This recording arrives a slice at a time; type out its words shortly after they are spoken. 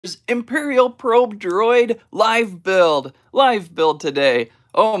Imperial probe droid live build today.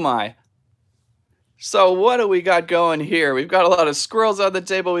 Oh my. So what do we got going here? We've got a lot of squirrels on the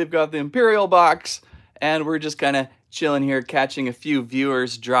table. We've got the Imperial box, and we're just kind of chilling here, catching a few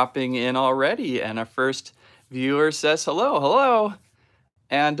viewers dropping in already. And our first viewer says hello, hello.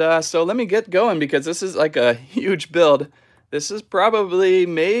 And so let me get going because this is like a huge build. This is probably,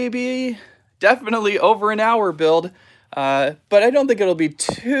 maybe, definitely over an hour build. But I don't think it'll be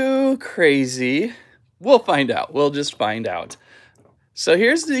too crazy. We'll find out. We'll just find out. So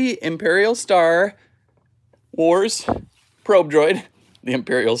here's the Imperial Star Wars probe droid. The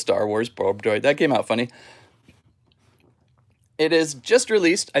Imperial Star Wars probe droid. That came out funny. It is just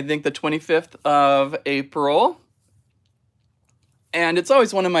released, I think, the 25th of April. And it's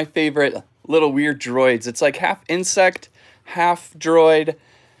always one of my favorite little weird droids. It's like half insect, half droid,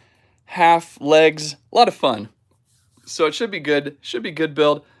 half legs. A lot of fun. So it should be good. Should be good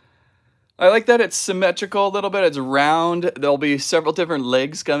build. I like that it's symmetrical a little bit. It's round. There'll be several different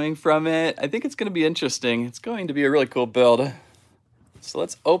legs coming from it. I think it's going to be interesting. It's going to be a really cool build. So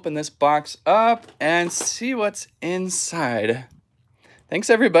let's open this box up and see what's inside.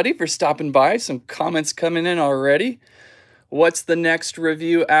 Thanks everybody for stopping by. Some comments coming in already. What's the next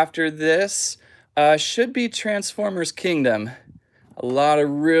review after this? Should be Transformers Kingdom. A lot of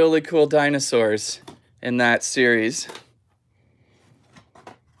really cool dinosaurs in that series.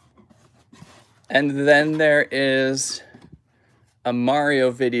 And then there is a Mario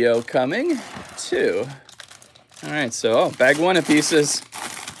video coming too. All right, so bag 1 of pieces.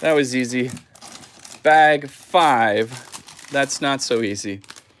 That was easy. Bag 5. That's not so easy.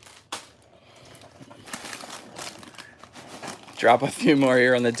 Drop a few more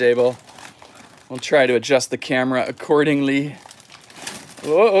here on the table. We'll try to adjust the camera accordingly.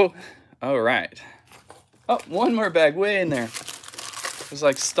 Whoa, all right. Oh, one more bag way in there. It was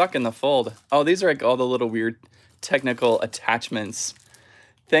like stuck in the fold. Oh, these are like all the little weird technical attachments.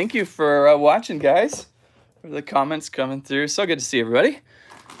 Thank you for watching, guys. For the comments coming through. So good to see everybody.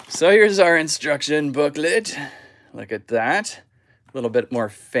 So here's our instruction booklet. Look at that. A little bit more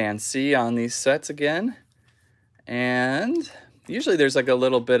fancy on these sets again. And usually there's like a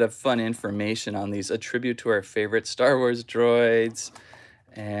little bit of fun information on these, a tribute to our favorite Star Wars droids.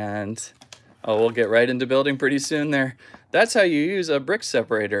 And oh, we'll get right into building pretty soon there. That's how you use a brick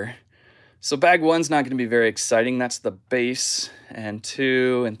separator. So bag 1's not going to be very exciting. That's the base, and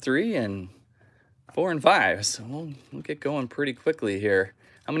 2 and 3 and 4 and 5. So we'll get going pretty quickly here.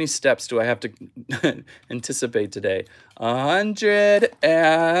 How many steps do I have to anticipate today?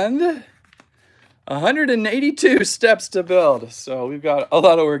 182 steps to build. So we've got a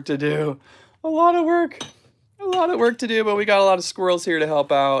lot of work to do. A lot of work to do, but we got a lot of squirrels here to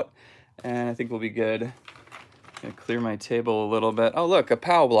help out. And I think we'll be good. Gonna clear my table a little bit. Oh, look, a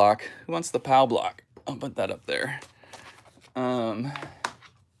POW block. Who wants the POW block? I'll put that up there.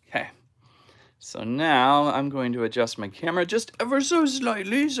 Okay. So now I'm going to adjust my camera just ever so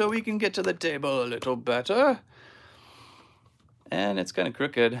slightly so we can get to the table a little better. And it's kind of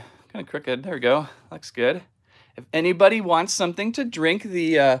crooked. There we go. Looks good. If anybody wants something to drink,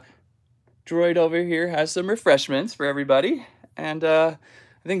 the droid over here has some refreshments for everybody. And I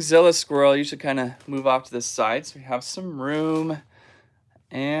think Zilla Squirrel, you should kind of move off to the side so we have some room.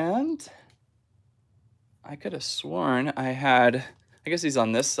 And I could have sworn I had, I guess he's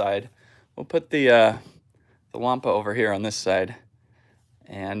on this side. We'll put the Wampa over here on this side.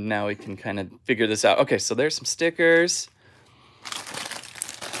 And now we can kind of figure this out. Okay, so there's some stickers.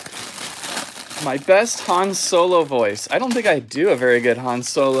 My best Han Solo voice. I don't think I do a very good Han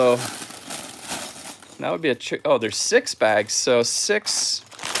Solo. That would be a trick. Oh, there's 6 bags, so 6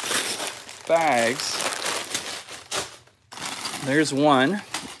 bags. There's 1.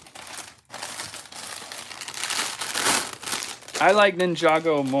 I like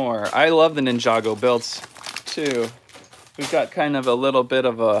Ninjago more. I love the Ninjago builds too. We've got kind of a little bit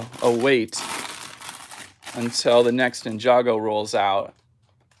of a wait until the next Ninjago rolls out.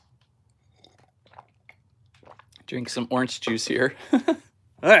 Drink some orange juice here. All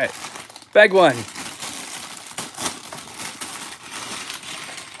right, bag 1.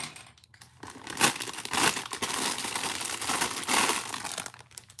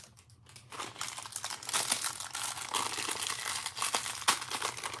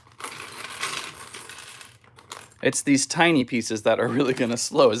 It's these tiny pieces that are really going to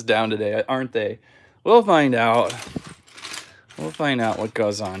slow us down today, aren't they? We'll find out. We'll find out what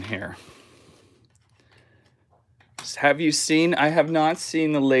goes on here. Have you seen? I have not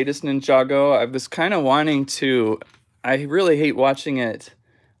seen the latest Ninjago. I was kind of wanting to. I really hate watching it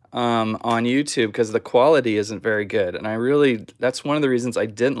on YouTube because the quality isn't very good. And I really, that's one of the reasons I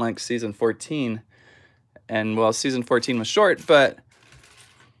didn't like season 14. And well, season 14 was short, but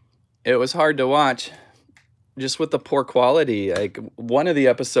it was hard to watch just with the poor quality. Like one of the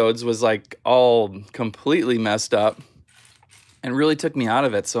episodes was like all completely messed up and really took me out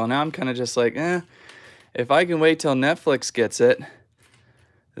of it. So now I'm kind of just like, if I can wait till Netflix gets it,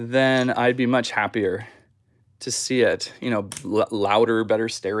 then I'd be much happier to see it, you know, louder, better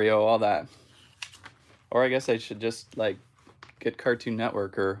stereo, all that. Or I guess I should just like get Cartoon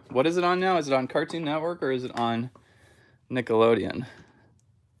Network, or what is it on now? Is it on Cartoon Network or is it on Nickelodeon?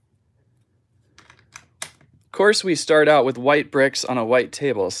 Of course, we start out with white bricks on a white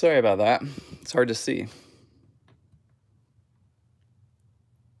table. Sorry about that. It's hard to see.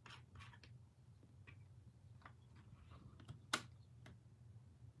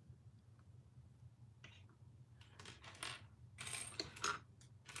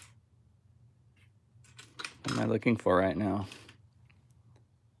 What am I looking for right now?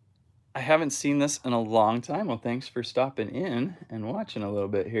 I haven't seen this in a long time. Well, thanks for stopping in and watching a little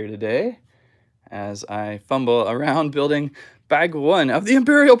bit here today as I fumble around building bag 1 of the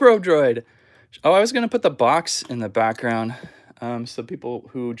Imperial probe droid. Oh, I was going to put the box in the background so people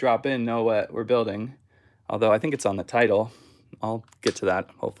who drop in know what we're building, although I think it's on the title. I'll get to that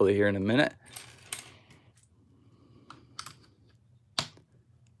hopefully here in a minute.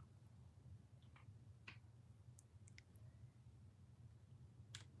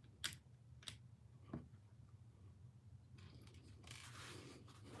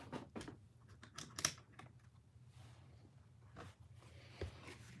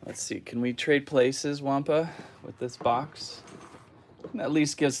 Let's see, can we trade places, Wampa, with this box? At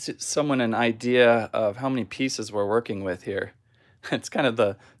least gives someone an idea of how many pieces we're working with here. It's kind of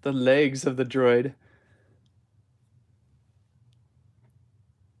the legs of the droid.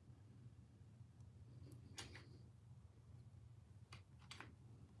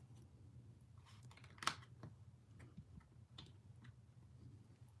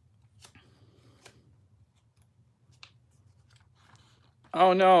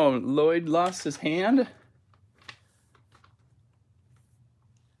 Oh no, Lloyd lost his hand?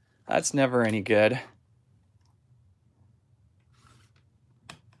 That's never any good.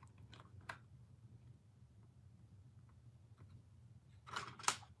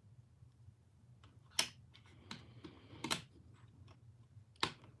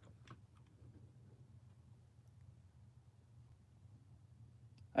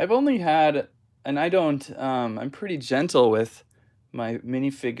 I've only had, and I don't, I'm pretty gentle with my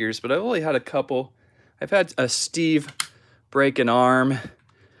minifigures, but I've only had a couple. I've had a Steve break an arm,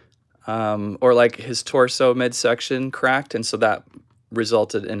 or like his torso midsection cracked, and so that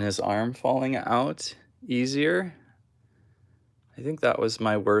resulted in his arm falling out easier. I think that was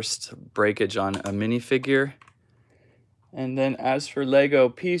my worst breakage on a minifigure. And then as for Lego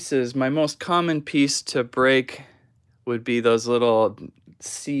pieces, my most common piece to break would be those little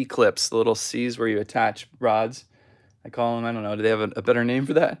C clips, the little C's where you attach rods. I call them, I don't know, do they have a better name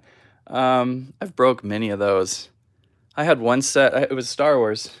for that? I've broke many of those. I had one set, it was Star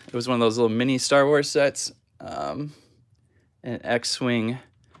Wars. It was one of those little mini Star Wars sets. An X-Wing.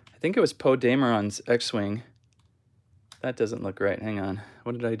 I think it was Poe Dameron's X-Wing. That doesn't look right. Hang on.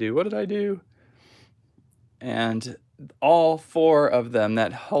 What did I do? What did I do? And all 4 of them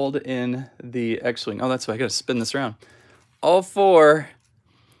that held in the X-Wing. Oh, that's why I got to spin this around. All 4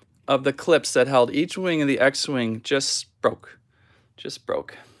 of the clips that held each wing of the X-Wing just broke. Just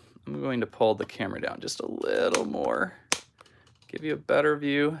broke. I'm going to pull the camera down just a little more. Give you a better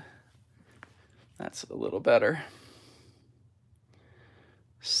view. That's a little better.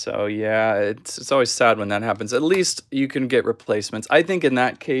 So yeah, it's always sad when that happens. At least you can get replacements. I think in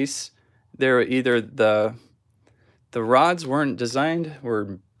that case, they're either the rods weren't designed,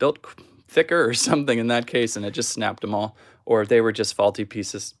 were built thicker or something in that case, and it just snapped them all, or they were just faulty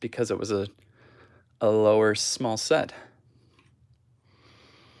pieces because it was a lower small set.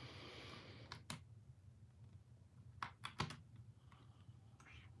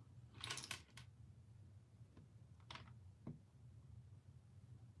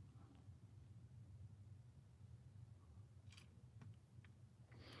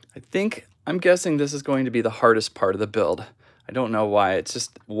 I'm guessing this is going to be the hardest part of the build. I don't know why. It's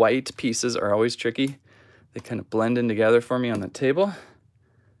just white pieces are always tricky. They kind of blend in together for me on the table.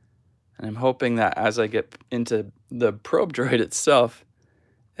 And I'm hoping that as I get into the probe droid itself,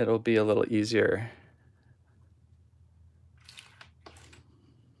 it'll be a little easier.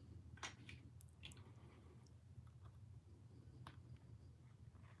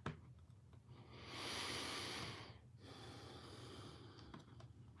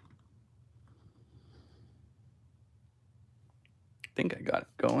 think I got it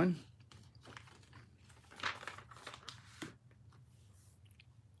going.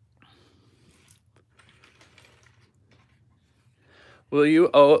 Will you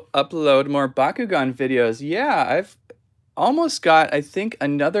upload more Bakugan videos? Yeah, I've almost got, I think,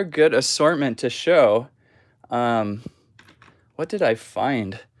 another good assortment to show. What did I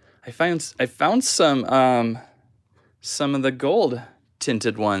find? I found some of the gold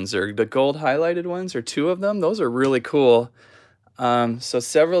tinted ones, or the gold highlighted ones, or 2 of them. Those are really cool. So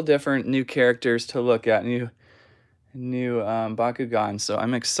several different new characters to look at, new Bakugan. So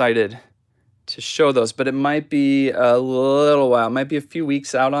I'm excited to show those, but it might be a little while. It might be a few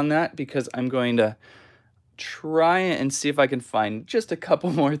weeks out on that, because I'm going to try and see if I can find just a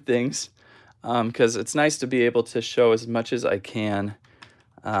couple more things, because it's nice to be able to show as much as I can.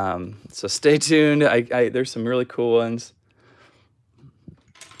 So stay tuned. There's some really cool ones.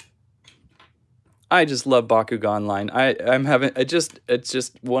 I just love Bakugan line. It's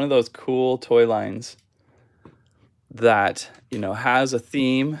just one of those cool toy lines that, you know, has a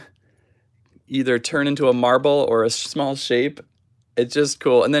theme, either turn into a marble or a small shape. It's just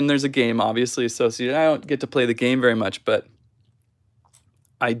cool. And then there's a game obviously associated. I don't get to play the game very much, but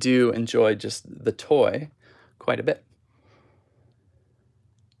I do enjoy just the toy quite a bit.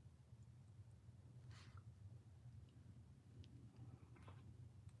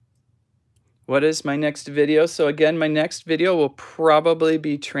 What is my next video? So again, my next video will probably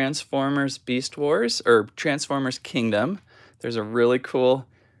be Transformers Beast Wars, or Transformers Kingdom. There's a really cool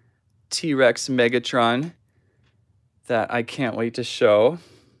T-Rex Megatron that I can't wait to show.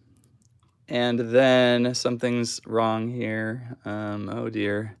 And then something's wrong here. Oh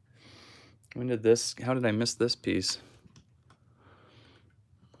dear. How did I miss this piece?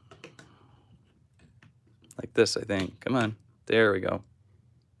 Like this, I think. Come on. There we go.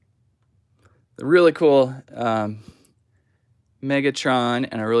 The really cool Megatron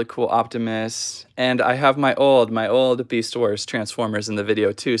and a really cool Optimus. And I have my old Beast Wars Transformers in the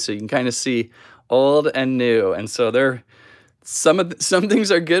video too, so you can kind of see old and new. And so some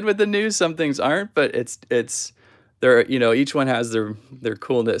things are good with the new, some things aren't, but they're, you know, each one has their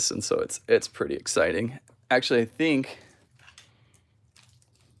coolness, and so it's pretty exciting. Actually, I think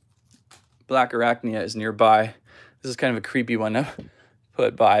Black Arachnia is nearby. This is kind of a creepy one to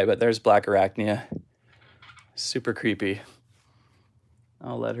put by, but there's Black Arachnia. Super creepy.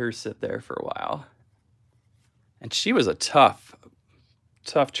 I'll let her sit there for a while. And she was a tough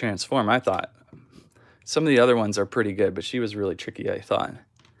transform, I thought. Some of the other ones are pretty good, but she was really tricky, I thought.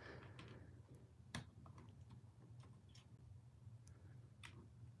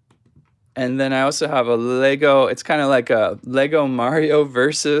 And then I also have a Lego, it's kind of like a Lego Mario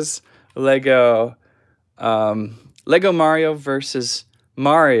versus Lego Mario versus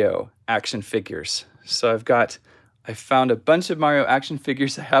Mario action figures. So I found a bunch of Mario action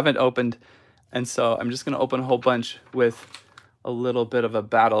figures I haven't opened, and so I'm just going to open a whole bunch with a little bit of a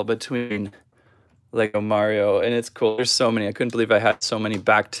battle between Lego Mario, and it's cool. There's so many. I couldn't believe I had so many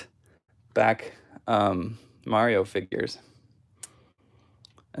back Mario figures.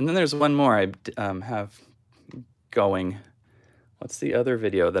 And then there's one more I have going. What's the other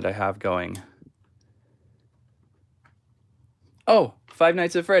video that I have going? Oh, Five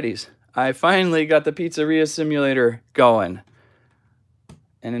Nights at Freddy's. I finally got the Pizzeria Simulator going.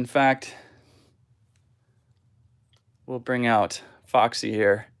 And in fact, we'll bring out Foxy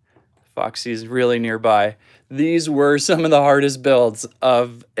here. Foxy's really nearby. These were some of the hardest builds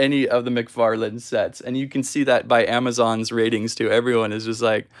of any of the McFarlane sets. And you can see that by Amazon's ratings too. Everyone is just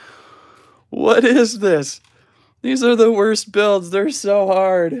like, what is this? These are the worst builds. They're so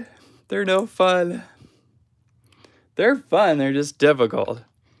hard. They're no fun. They're fun. They're just difficult.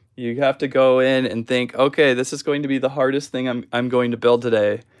 You have to go in and think, okay, this is going to be the hardest thing I'm going to build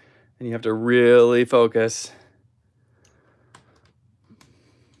today. And you have to really focus.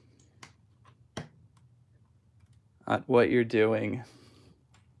 At what you're doing.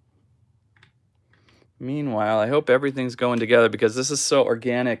 Meanwhile, I hope everything's going together, because this is so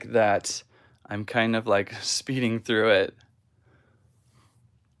organic that I'm kind of like speeding through it.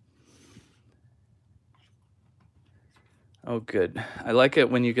 Oh, good. I like it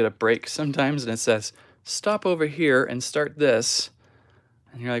when you get a break sometimes and it says, stop over here and start this.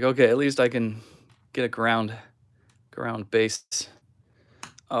 And you're like, okay, at least I can get a ground base.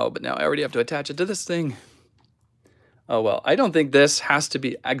 Oh, but now I already have to attach it to this thing. Oh, well, I don't think this has to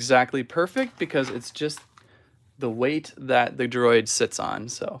be exactly perfect, because it's just the weight that the droid sits on.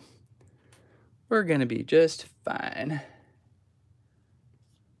 So we're going to be just fine.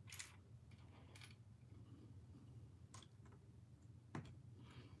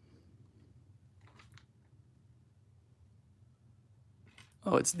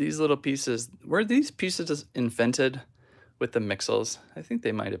 Oh, it's these little pieces. Were these pieces invented with the Mixels? I think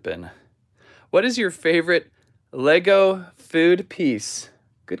they might have been. What is your favorite Lego food piece?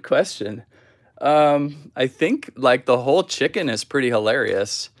 Good question. I think like the whole chicken is pretty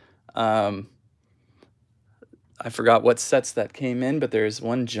hilarious. I forgot what sets that came in, but there's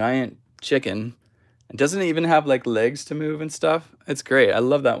one giant chicken. It doesn't even have like legs to move and stuff. It's great. I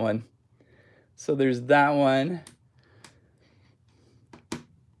love that one. So there's that one.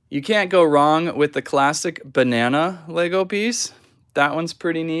 You can't go wrong with the classic banana Lego piece. That one's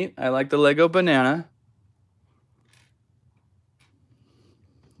pretty neat. I like the Lego banana.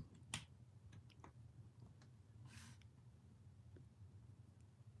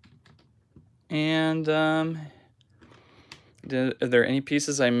 And are there any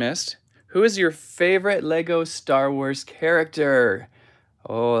pieces I missed? Who is your favorite Lego Star Wars character?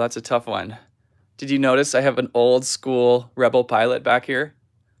 Oh, that's a tough one. Did you notice I have an old school Rebel pilot back here?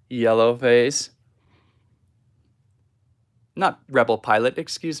 Yellow face. Not Rebel pilot,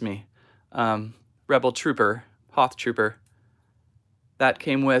 excuse me. Rebel trooper, Hoth trooper. That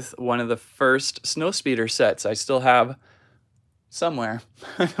came with one of the first Snowspeeder sets I still have somewhere.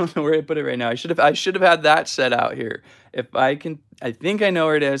 I don't know where I put it right now. I should have had that set out here. If I can, I think I know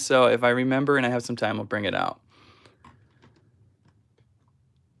where it is, so if I remember and I have some time, I'll bring it out.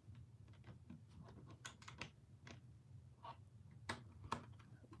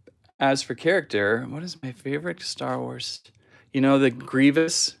 As for character, what is my favorite Star Wars? You know, the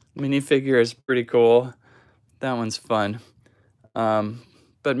Grievous minifigure is pretty cool. That one's fun.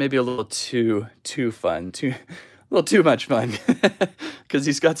 But maybe a little too fun. A little too much fun. Because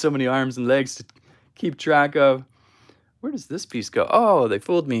he's got so many arms and legs to keep track of. Where does this piece go? Oh, they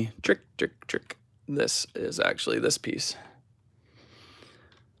fooled me. Trick, trick, trick. This is actually this piece.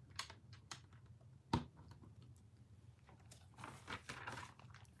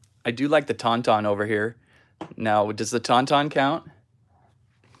 I do like the Tauntaun over here. Now, does the Tauntaun count?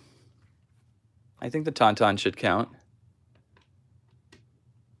 I think the Tauntaun should count.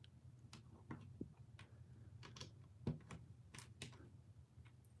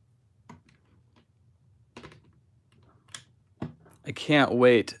 I can't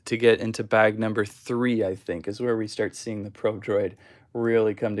wait to get into bag number 3, I think, is where we start seeing the Pro Droid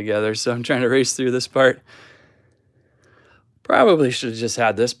really come together. So I'm trying to race through this part. Probably should have just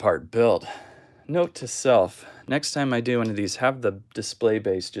had this part built. Note to self, next time I do one of these, have the display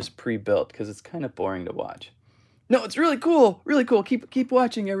base just pre-built because it's kind of boring to watch. No, it's really cool. Really cool. Keep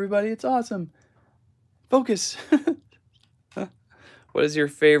watching, everybody. It's awesome. Focus. What is your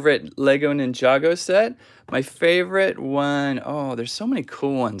favorite Lego Ninjago set? My favorite one, oh, there's so many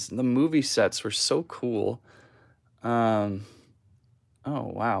cool ones. The movie sets were so cool. Oh,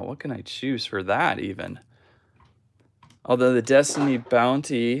 wow, what can I choose for that even? Although the Destiny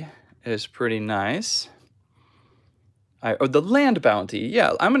Bounty is pretty nice. Oh, the Land Bounty.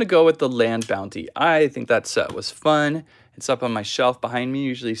 Yeah, I'm going to go with the Land Bounty. I think that set was fun. It's up on my shelf behind me. You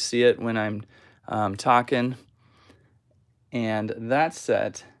usually see it when I'm talking. And that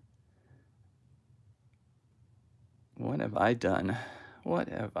set, what have I done? What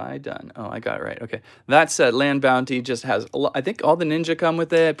have I done? Oh, I got it right. Okay. That set, Land Bounty, just has, I think all the ninja come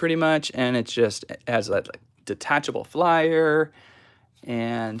with it pretty much. And it just has that like detachable flyer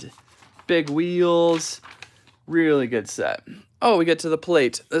and big wheels. Really good set. Oh, we get to the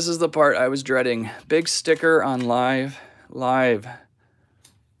plate. This is the part I was dreading. Big sticker on live. Live.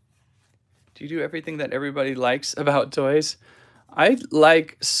 Do you do everything that everybody likes about toys? I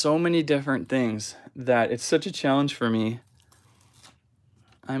like so many different things that it's such a challenge for me.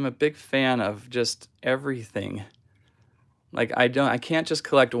 I'm a big fan of just everything. Like I can't just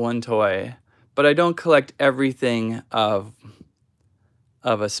collect one toy, but I don't collect everything of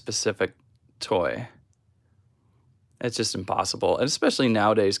a specific toy. It's just impossible, and especially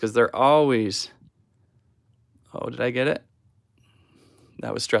nowadays because they're always, oh, did I get it?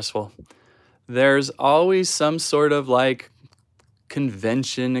 That was stressful. There's always some sort of like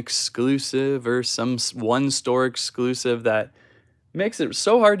convention exclusive or some one store exclusive that makes it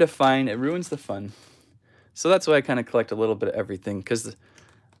so hard to find. It ruins the fun. So that's why I kind of collect a little bit of everything, because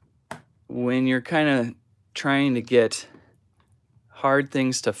when you're kind of trying to get hard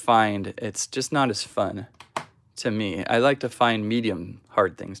things to find, it's just not as fun to me. I like to find medium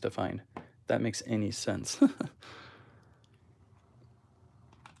hard things to find, if that makes any sense.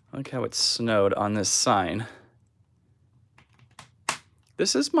 Look how it snowed on this sign.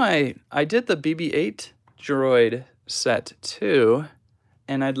 This is I did the BB-8 Droid set too,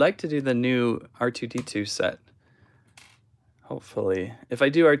 and I'd like to do the new R2-D2 set. Hopefully. If I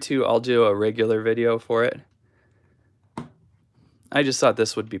do R2, I'll do a regular video for it. I just thought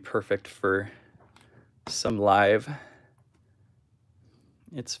this would be perfect for some live.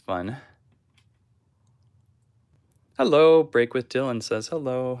 It's fun. Hello, Break with Dylan says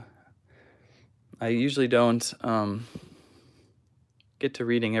hello. I usually don't get to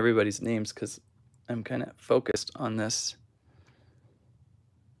reading everybody's names because I'm kind of focused on this.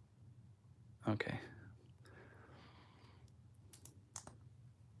 Okay.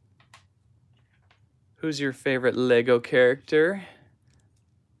 Who's your favorite Lego character?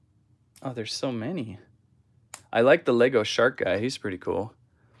 Oh, there's so many. I like the Lego shark guy. He's pretty cool.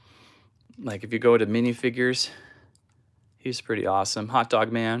 Like if you go to minifigures, he's pretty awesome. Hot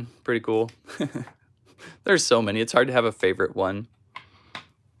Dog Man, pretty cool. There's so many. It's hard to have a favorite one.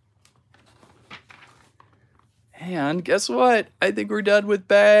 And guess what? I think we're done with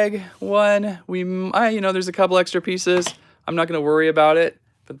bag one. You know, there's a couple extra pieces. I'm not going to worry about it.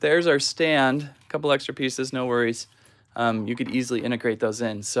 But there's our stand. A couple extra pieces, no worries. You could easily integrate those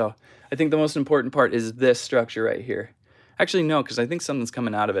in. So I think the most important part is this structure right here. Actually, no, because I think something's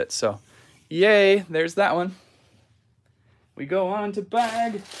coming out of it. So yay, there's that one. We go on to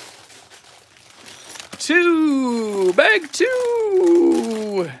bag two. Bag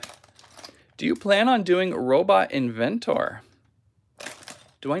two. Do you plan on doing Robot Inventor?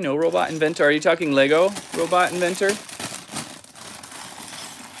 Do I know Robot Inventor? Are you talking Lego Robot Inventor?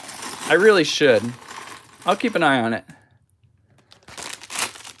 I really should. I'll keep an eye on it.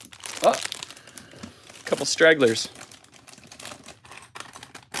 Oh, a couple stragglers.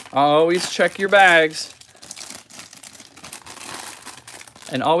 Always check your bags.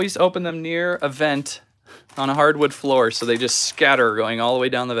 And always open them near a vent on a hardwood floor so they just scatter going all the way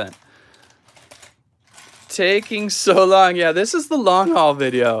down the vent. Taking so long. Yeah, this is the long haul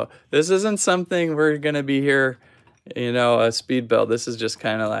video. This isn't something we're gonna be here, you know, a speed build. This is just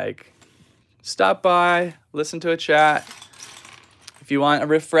kind of like stop by, listen to a chat. If you want a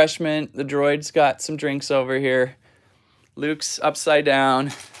refreshment, the droid's got some drinks over here. Luke's upside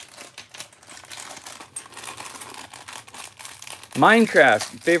down. Minecraft,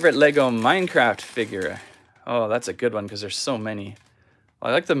 favorite Lego Minecraft figure. Oh, that's a good one because there's so many.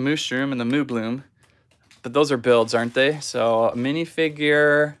 Well, I like the Mushroom and the Moo Bloom. But those are builds, aren't they? So a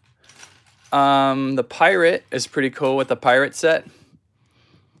minifigure. The pirate is pretty cool with the pirate set.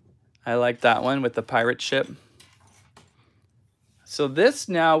 I like that one with the pirate ship. So this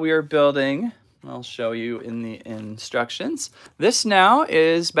now we are building, I'll show you in the instructions. This now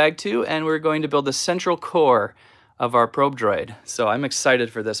is bag two, and we're going to build the central core of our probe droid. So I'm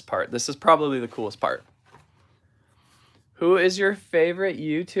excited for this part. This is probably the coolest part. Who is your favorite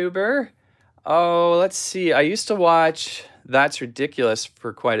YouTuber? Oh, let's see. I used to watch That's Ridiculous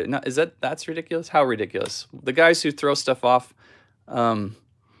for quite a... No, is That's Ridiculous? How ridiculous? The guys who throw stuff off the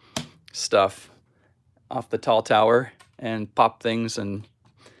tall tower and pop things and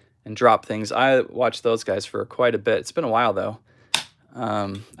drop things. I watched those guys for quite a bit. It's been a while, though.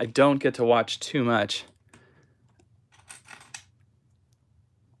 I don't get to watch too much.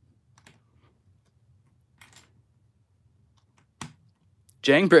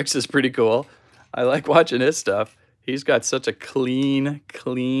 Jangbricks is pretty cool. I like watching his stuff. He's got such a clean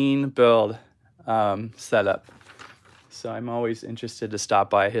build setup. So I'm always interested to stop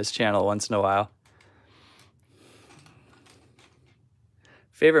by his channel once in a while.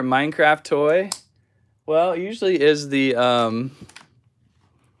 Favorite Minecraft toy? Well, it usually is the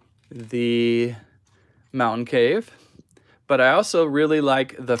mountain cave. But I also really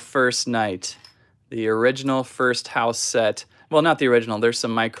like the First Night, the original first house set. Well, not the original. There's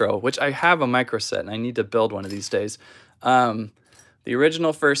some micro, which I have a micro set, and I need to build one of these days. The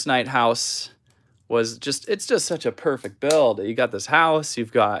original First Night house was it's just such a perfect build. You got this house.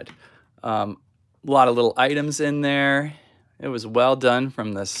 You've got a lot of little items in there. It was well done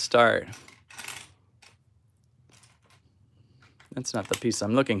from the start. That's not the piece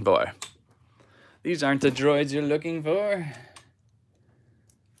I'm looking for. These aren't the droids you're looking for.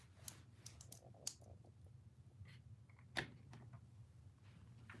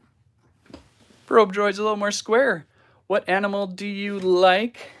 Probe droid's a little more square. What animal do you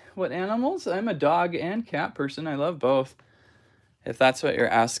like? What animals? I'm a dog and cat person. I love both, if that's what you're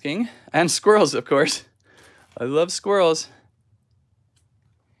asking. And squirrels, of course. I love squirrels.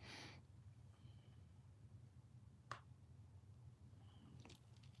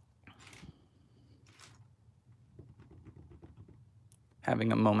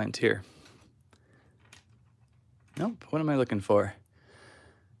 Having a moment here. Nope, what am I looking for?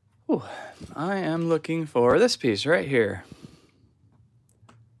 Ooh, I am looking for this piece right here.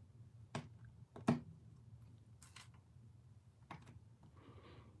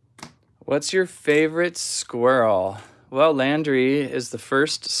 What's your favorite squirrel? Well, Landry is the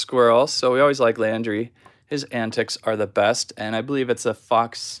first squirrel, so we always like Landry. His antics are the best, and I believe it's a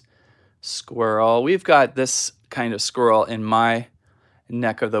fox squirrel. We've got this kind of squirrel in my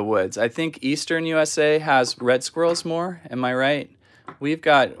neck of the woods. I think Eastern USA has red squirrels more, am I right?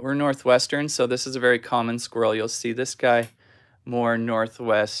 We're Northwestern, so this is a very common squirrel. You'll see this guy more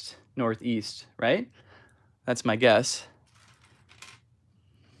northwest, northeast, right? That's my guess.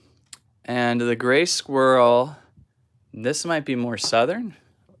 And the gray squirrel, this might be more southern,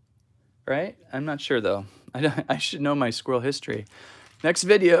 right? I'm not sure though. I should know my squirrel history. Next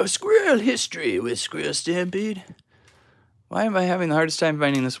video, squirrel history with Squirrel Stampede. Why am I having the hardest time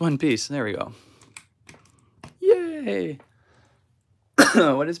finding this one piece? There we go. Yay!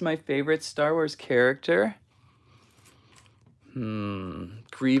 What is my favorite Star Wars character?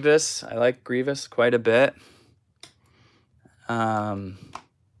 Grievous. I like Grievous quite a bit. I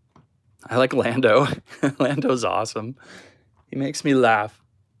like Lando. Lando's awesome. He makes me laugh.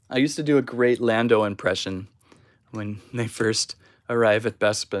 I used to do a great Lando impression when they first arrive at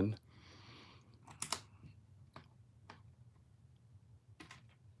Bespin.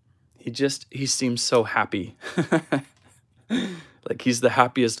 He seems so happy. Like he's the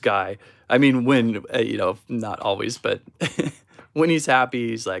happiest guy. I mean, when, you know, not always, but when he's happy,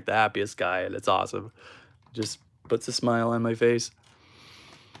 he's like the happiest guy, and it's awesome. Just puts a smile on my face.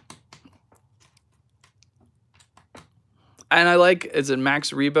 And I like, is it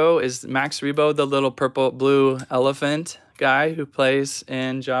Max Rebo? Is Max Rebo the little blue elephant guy who plays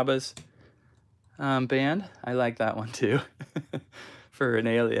in Jabba's band? I like that one too. For an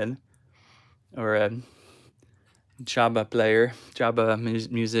alien. Or a Jabba player, Jabba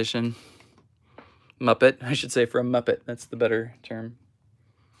musician. Muppet, I should say, for a Muppet. That's the better term.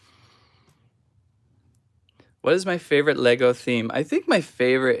 What is my favorite Lego theme? I think my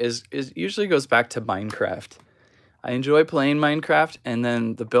favorite is usually goes back to Minecraft. I enjoy playing Minecraft, and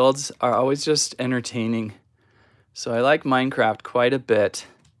then the builds are always just entertaining. So I like Minecraft quite a bit.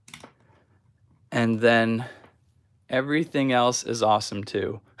 And then everything else is awesome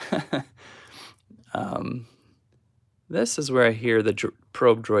too. This is where I hear the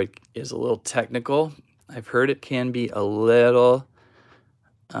probe droid is a little technical. I've heard it can be a little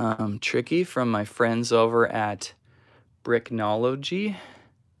tricky from my friends over at Bricknology.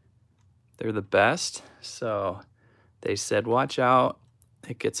 They're the best. So they said, watch out.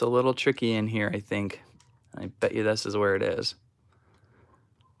 It gets a little tricky in here, I think. I bet you this is where it is.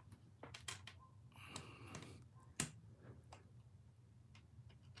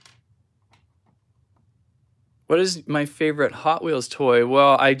 What is my favorite Hot Wheels toy?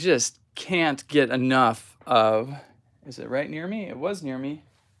 Well, I just can't get enough of... Is it right near me? It was near me.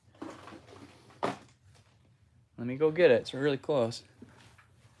 Let me go get it. It's really close.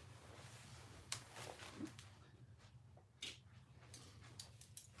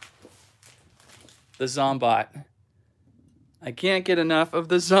 The Zombot. I can't get enough of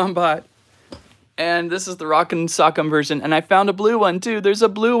the Zombot. And this is the Rockin' Sock'em version. And I found a blue one too. There's a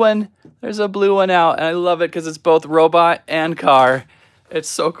blue one. There's a blue one out. And I love it because it's both robot and car. It's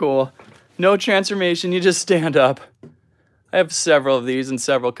so cool. No transformation. You just stand up. I have several of these in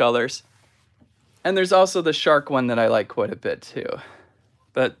several colors. And there's also the shark one that I like quite a bit too.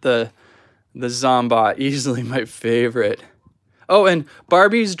 But the Zombot, easily my favorite. Oh, and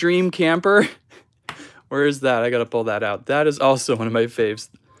Barbie's Dream Camper. Where is that? I gotta pull that out. That is also one of my faves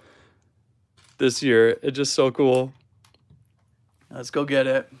this year. It's just so cool. Let's go get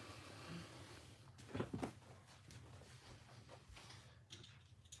it.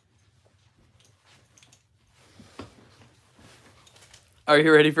 Are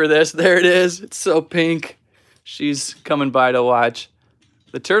you ready for this? There it is. It's so pink. She's coming by to watch.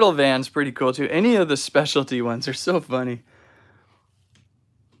 The turtle van's pretty cool too. Any of the specialty ones are so funny.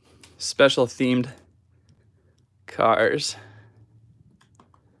 Special themed cars.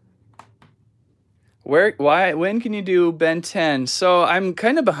 When can you do Ben 10? So I'm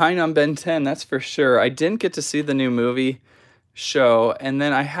kind of behind on Ben 10, that's for sure. I didn't get to see the new movie show, and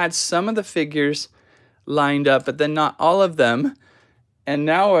then I had some of the figures lined up, but then not all of them. And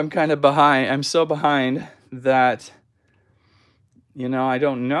now I'm kind of behind. I'm so behind that, you know, I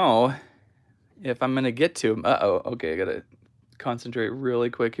don't know if I'm going to get to them. Uh-oh. Okay, I got to concentrate really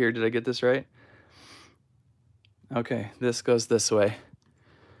quick here. Did I get this right? Okay, this goes this way.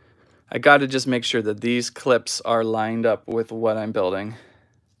 I got to just make sure that these clips are lined up with what I'm building.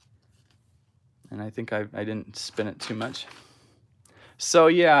 And I think I didn't spin it too much. So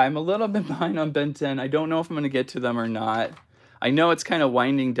yeah, I'm a little bit behind on Ben 10. I don't know if I'm going to get to them or not. I know it's kind of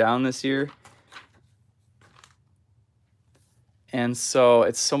winding down this year. And so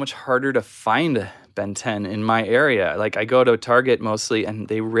it's so much harder to find Ben 10 in my area. Like, I go to Target mostly, and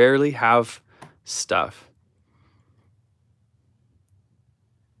they rarely have stuff.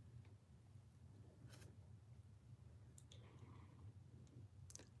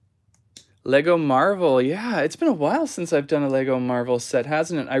 Lego Marvel, yeah, it's been a while since I've done a Lego Marvel set,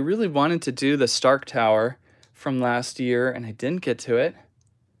 hasn't it? I really wanted to do the Stark Tower from last year, and I didn't get to it.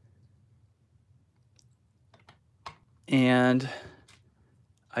 And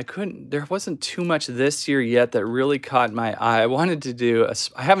I couldn't, there wasn't too much this year yet that really caught my eye. I wanted to do,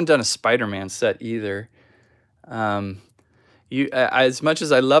 I haven't done a Spider-Man set either. As much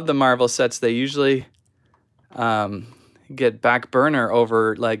as I love the Marvel sets, they usually get back burner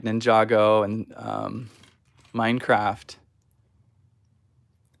over like Ninjago and Minecraft.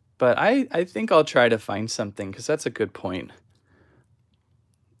 But I think I'll try to find something, because that's a good point.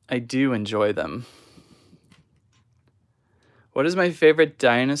 I do enjoy them. What is my favorite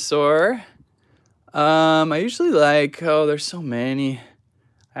dinosaur? I usually like, oh, there's so many.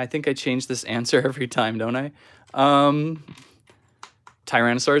 I think I change this answer every time, don't I?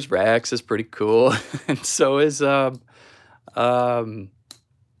 Tyrannosaurus Rex is pretty cool. And so is, oh,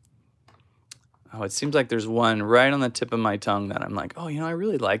 it seems like there's one right on the tip of my tongue that I'm like, oh, you know, I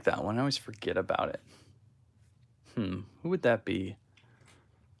really like that one. I always forget about it. Who would that be?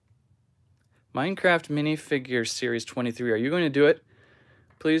 Minecraft minifigure series 23. Are you going to do it?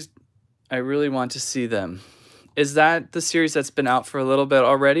 Please, I really want to see them. Is that the series that's been out for a little bit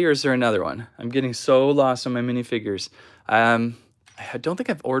already, or is there another one? I'm getting so lost on my minifigures. I don't think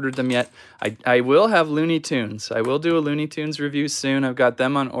I've ordered them yet. I will have Looney Tunes. I will do a Looney Tunes review soon. I've got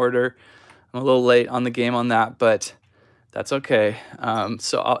them on order. I'm a little late on the game on that, but that's okay.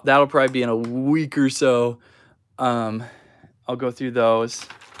 That'll probably be in a week or so. I'll go through those.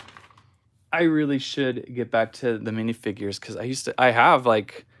 I really should get back to the minifigures, because I have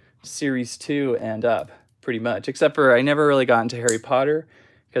like series 2 and up pretty much, except for I never really got into Harry Potter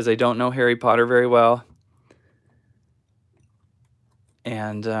because I don't know Harry Potter very well.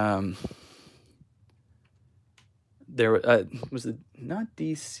 And there was it not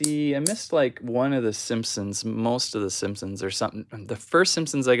DC. I missed like one of the Simpsons, most of the Simpsons or something. The first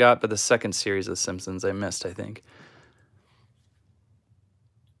Simpsons I got, but the second series of Simpsons I missed, I think.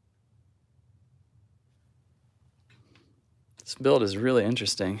 This build is really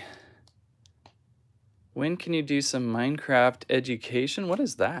interesting. When can you do some Minecraft education? What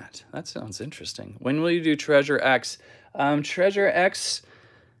is that? That sounds interesting. When will you do Treasure X? Treasure X,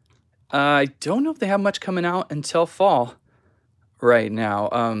 I don't know if they have much coming out until fall right now.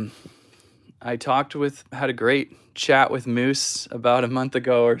 I had a great chat with Moose about a month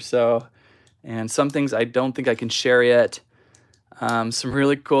ago or so, and some things I don't think I can share yet. Some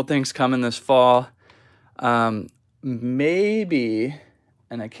really cool things coming this fall. Maybe,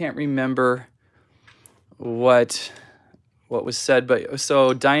 and I can't remember what was said, but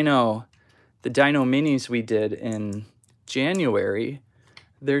so the Dino minis we did in January,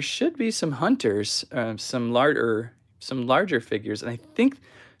 there should be some hunters, some larger figures, and I think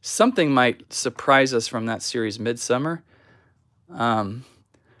something might surprise us from that series midsummer,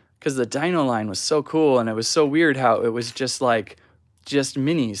 because the Dino line was so cool, and it was so weird how it was just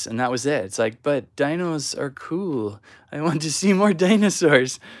minis, and that was it. It's like, but dinos are cool. I want to see more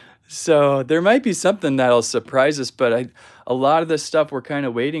dinosaurs. So there might be something that'll surprise us, but a lot of the stuff we're kind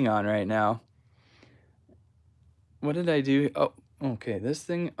of waiting on right now. What did I do? Oh, okay, this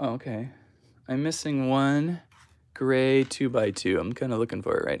thing, oh, okay. I'm missing one gray 2x2. I'm kind of looking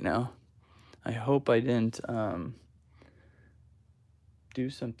for it right now. I hope I didn't do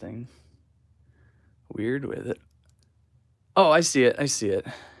something weird with it. Oh, I see it, I see it.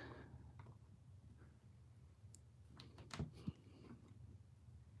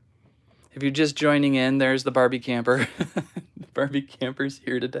 If you're just joining in, there's the Barbie camper. The Barbie camper's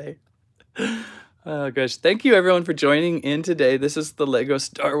here today. Oh gosh, thank you everyone for joining in today. This is the Lego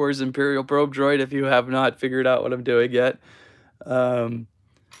Star Wars Imperial Probe Droid, if you have not figured out what I'm doing yet.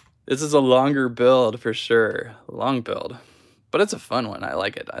 This is a longer build for sure, long build, but it's a fun one. I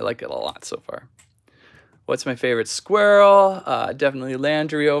like it. I like it a lot so far. What's my favorite squirrel? Definitely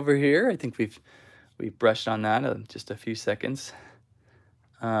Landry over here. I think we've brushed on that in just a few seconds.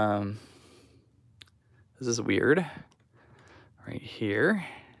 This is weird. Right here.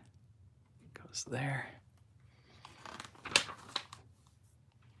 Goes there.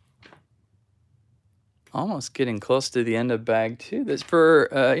 Almost getting close to the end of bag 2. This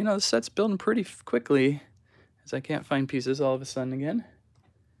the set's building pretty quickly, as I can't find pieces all of a sudden again.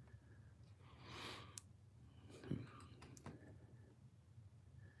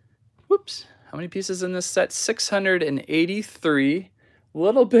 Whoops. How many pieces in this set? 683. A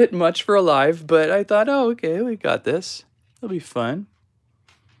little bit much for a live, but I thought, oh, okay, we got this. It'll be fun.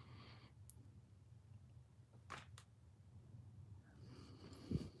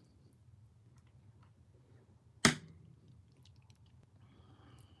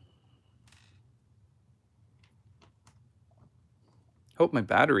 Hope my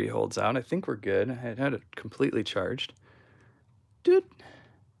battery holds out. I think we're good. I had it completely charged. Dude.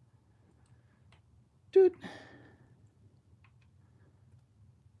 Dude.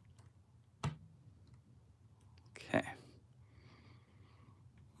 Okay.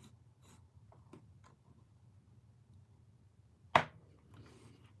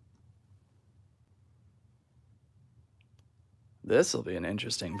 This will be an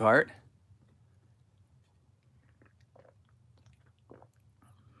interesting part.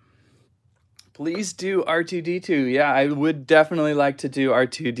 Please do R2-D2. Yeah, I would definitely like to do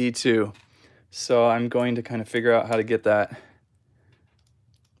R2-D2. So I'm going to kind of figure out how to get that.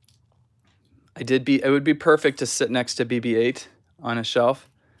 It would be perfect to sit next to BB-8 on a shelf.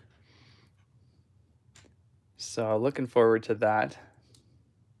 So looking forward to that.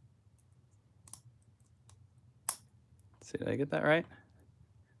 Let's see, did I get that right?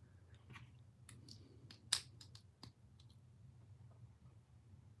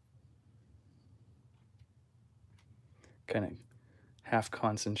 Kind of half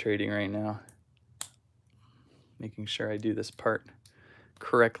concentrating right now, making sure I do this part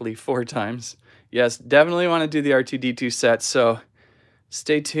correctly 4 times. Yes, definitely want to do the R2-D2 set, so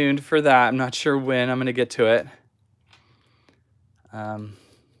stay tuned for that. I'm not sure when I'm going to get to it,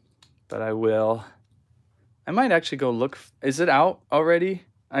 but I will. I might actually go look. Is it out already?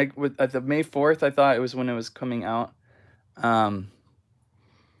 At the May 4th, I thought it was when it was coming out.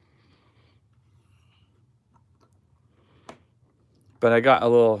 But I got a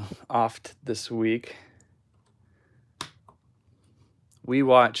little off this week. We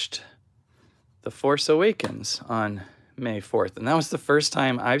watched The Force Awakens on May 4th. And that was the first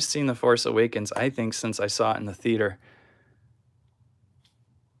time I've seen The Force Awakens, I think, since I saw it in the theater.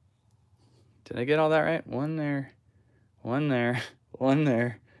 Did I get all that right? 1 there, 1 there, 1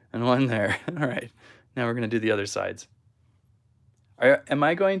 there, and 1 there. All right. Now we're going to do the other sides. Am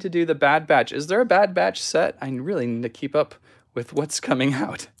I going to do the Bad Batch? Is there a Bad Batch set? I really need to keep up with what's coming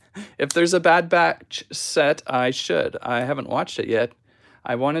out. If there's a Bad Batch set, I should. I haven't watched it yet.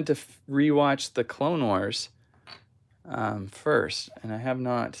 I wanted to rewatch the Clone Wars first, and I have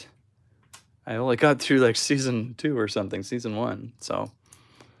not. I only got through like season 2 or something, season 1. So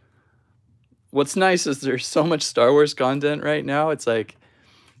what's nice is there's so much Star Wars content right now. It's like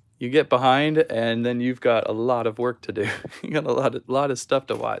you get behind, and then you've got a lot of work to do. You got a lot of stuff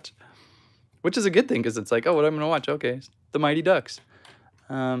to watch, which is a good thing because it's like, oh, what am I going to watch? Okay, The Mighty Ducks.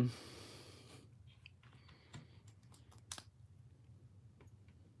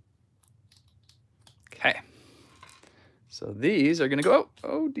 Okay. So these are going to go,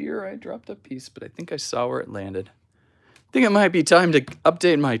 oh dear, I dropped a piece, but I think I saw where it landed. I think it might be time to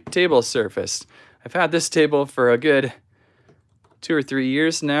update my table surface. I've had this table for a good 2 or 3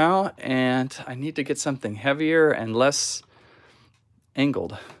 years now, and I need to get something heavier and less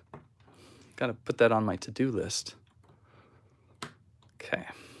angled. Got to put that on my to-do list. Okay.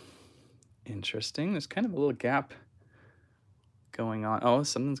 Interesting. There's kind of a little gap going on. Oh,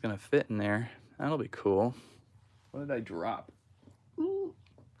 something's going to fit in there. That'll be cool. What did I drop? Ooh.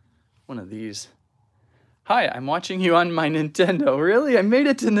 One of these. Hi, I'm watching you on my Nintendo. Really? I made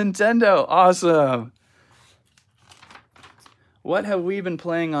it to Nintendo. Awesome. What have we been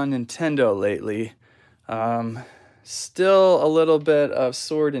playing on Nintendo lately? Still a little bit of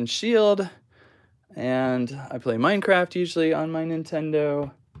Sword and Shield. And I play Minecraft usually on my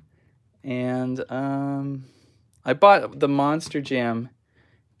Nintendo. And I bought the Monster Jam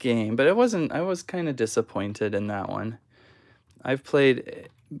game, but I was kind of disappointed in that one. I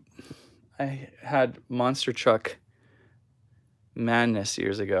had Monster Truck Madness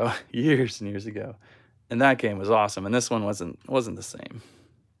years ago, years and years ago. And that game was awesome, and this one wasn't the same.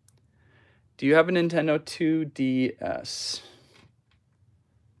 Do you have a Nintendo 2DS?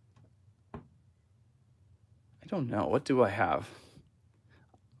 I don't know. What do I have?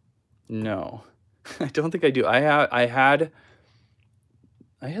 No. I don't think I do. I had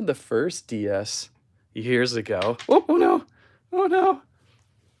the first DS years ago. Oh no. Oh no.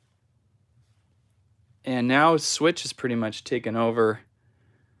 And now Switch has pretty much taken over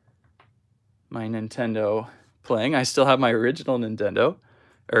my Nintendo playing. I still have my original Nintendo,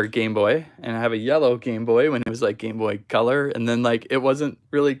 or Game Boy, and I have a yellow Game Boy when it was like Game Boy Color, and then like it wasn't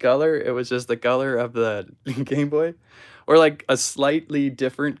really color, it was just the color of the Game Boy, or like a slightly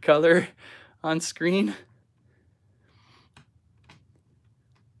different color on screen.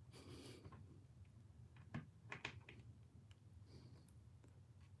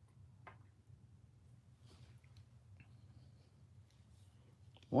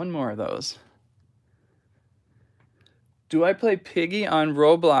 One more of those. Do I play Piggy on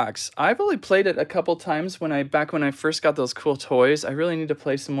Roblox? I've only played it a couple times back when I first got those cool toys. I really need to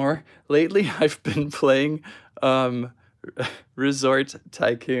play some more. Lately, I've been playing Resort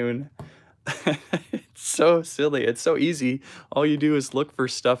Tycoon. It's so silly. It's so easy. All you do is look for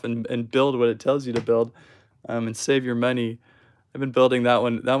stuff and build what it tells you to build, and save your money. I've been building that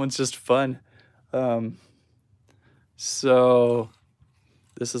one. That one's just fun. So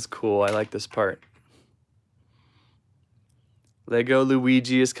this is cool. I like this part. Lego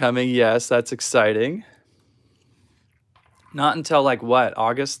Luigi is coming. Yes, that's exciting. Not until like what,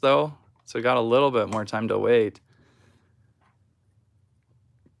 August though? So we got a little bit more time to wait.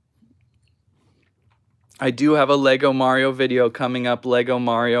 I do have a Lego Mario video coming up. Lego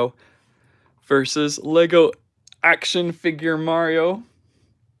Mario versus Lego action figure Mario.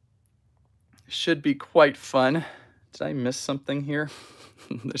 Should be quite fun. Did I miss something here?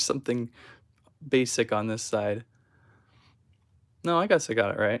 There's something basic on this side. No, I guess I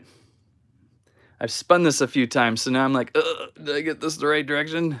got it right. I've spun this a few times, so now I'm like, did I get this the right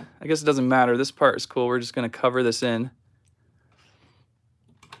direction? I guess it doesn't matter. This part is cool. We're just going to cover this in.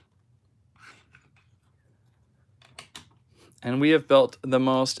 And we have built the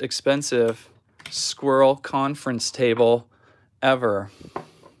most expensive squirrel conference table ever.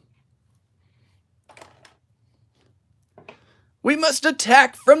 We must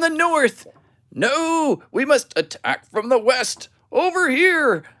attack from the north. No, we must attack from the west. Over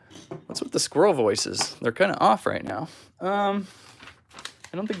here. What's with the squirrel voices? They're kind of off right now. I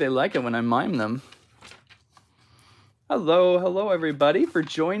don't think they like it when I mime them. Hello everybody for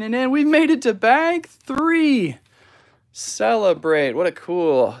joining in. We've made it to bag 3. Celebrate. What a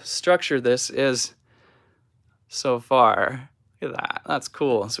cool structure this is so far. Look at that. That's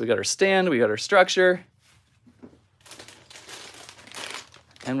cool. So we got our stand, we got our structure.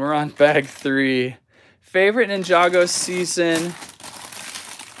 And we're on bag 3. Favorite Ninjago season.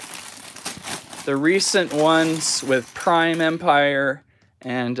 The recent ones with Prime Empire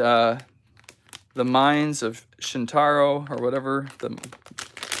and the Mines of Shintaro or whatever.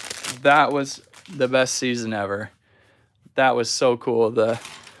 That was the best season ever. That was so cool. The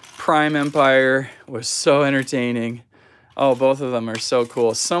Prime Empire was so entertaining. Oh, both of them are so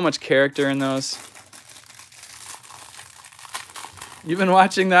cool. So much character in those. You've been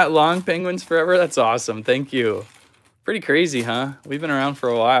watching that long, Penguins Forever? That's awesome. Thank you. Pretty crazy, huh? We've been around for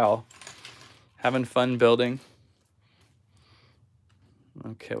a while. Having fun building.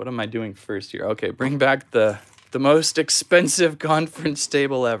 Okay, what am I doing first here? Okay, bring back the most expensive conference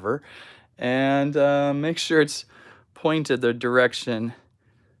table ever. And make sure it's pointed the direction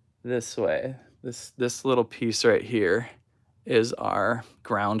this way. This little piece right here is our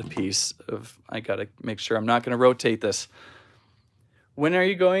ground piece of, I gotta make sure I'm not gonna rotate this. When are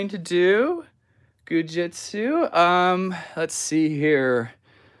you going to do Gujitsu? Let's see here.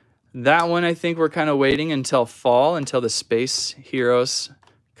 That one, I think we're kind of waiting until fall, until the Space Heroes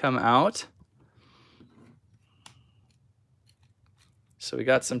come out. So we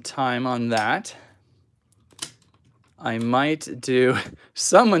got some time on that. I might do,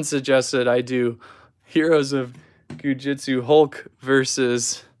 someone suggested I do Heroes of Gujitsu Hulk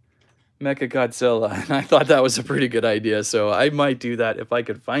versus Mechagodzilla, and I thought that was a pretty good idea, so I might do that if I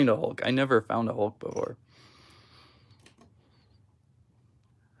could find a Hulk. I never found a Hulk before.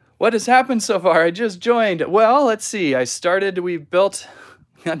 What has happened so far? I just joined. Well, let's see. We built,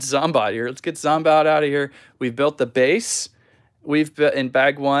 got Zombot here. Let's get Zombot out of here. We built the base. We've built in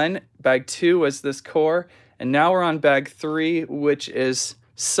bag 1. Bag 2 was this core, and now we're on bag 3, which is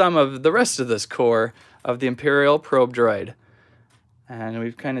some of the rest of this core of the Imperial probe droid. And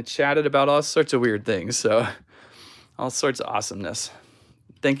we've kind of chatted about all sorts of weird things, so all sorts of awesomeness.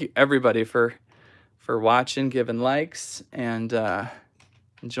 Thank you, everybody, for watching, giving likes, and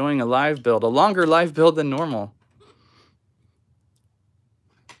enjoying a live build, a longer live build than normal.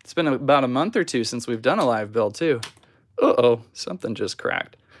 It's been about a month or 2 since we've done a live build, too. Uh-oh, something just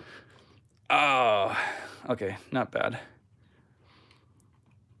cracked. Oh, okay, not bad.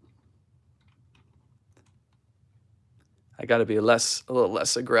 I got to be a little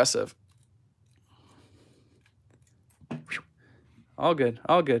less aggressive. All good,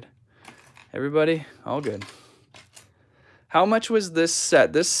 all good. Everybody, all good. How much was this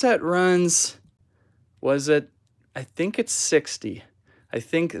set? This set runs, I think it's 60. I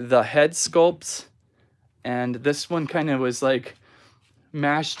think the head sculpts, and this one kind of was like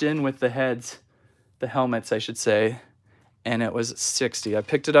mashed in with the heads, the helmets, I should say, and it was 60. I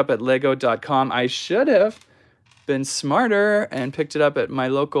picked it up at lego.com. I should have been smarter and picked it up at my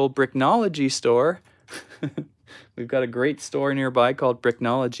local Bricknology store. We've got a great store nearby called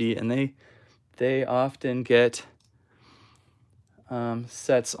Bricknology, and they often get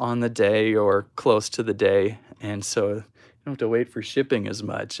sets on the day or close to the day, and so you don't have to wait for shipping as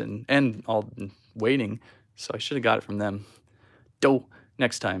much and all waiting. So I should have got it from them.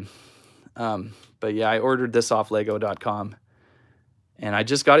 Next time. But yeah, I ordered this off lego.com, and I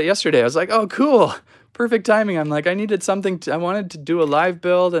just got it yesterday. I was like, oh, cool. Perfect timing. I'm like, I needed something. I wanted to do a live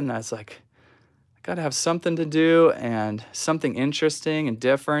build, and I was like, I got to have something to do and something interesting and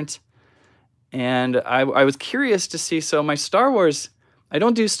different. And I was curious to see, so my Star Wars, I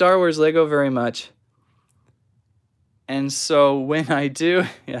don't do Star Wars Lego very much. And so when I do,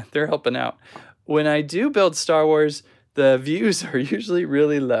 yeah, they're helping out. When I do build Star Wars, the views are usually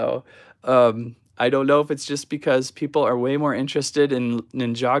really low. I don't know if it's just because people are way more interested in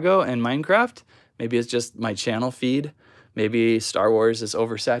Ninjago and Minecraft. Maybe it's just my channel feed. Maybe Star Wars is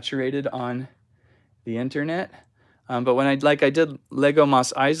oversaturated on the internet. But when I did Lego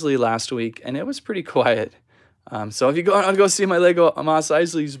Mos Eisley last week, and it was pretty quiet. So if you go see my Lego Mos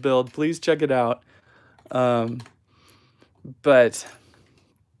Eisley's build, please check it out. But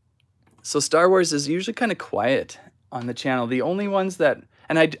so Star Wars is usually kind of quiet on the channel. The only ones that,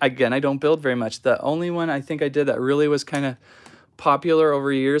 and I don't build very much. The only one I think I did that really was kind of popular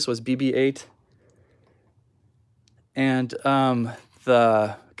over years was BB-8 and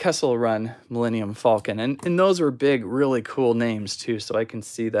the Kessel Run Millennium Falcon, and those were big, really cool names too. So I can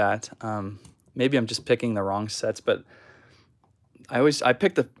see that. Maybe I'm just picking the wrong sets, but I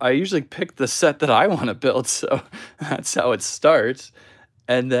usually pick the set that I want to build. So that's how it starts,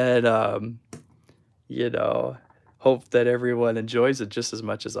 and then you know, hope that everyone enjoys it just as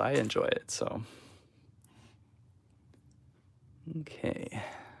much as I enjoy it. So, okay.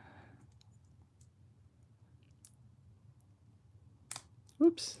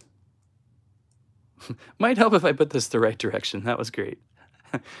 Oops. Might help if I put this the right direction. That was great.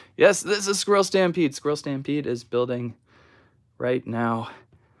 Yes, this is Squirrel Stampede. Squirrel Stampede is building right now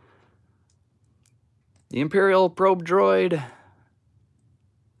the Imperial probe droid.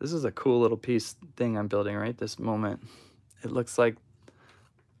 This is a cool little thing I'm building right this moment. It looks like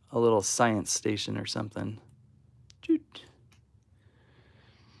a little science station or something. And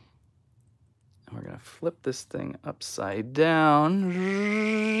we're gonna flip this thing upside down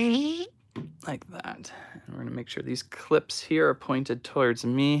like that. And we're gonna make sure these clips here are pointed towards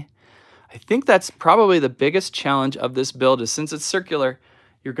me. I think that's probably the biggest challenge of this build is since it's circular,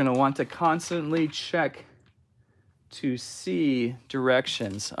 you're gonna want to constantly check to see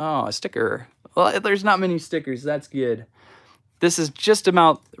directions. Oh, a sticker. Well, there's not many stickers. That's good. This is just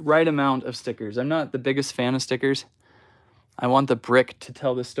about the right amount of stickers. I'm not the biggest fan of stickers. I want the brick to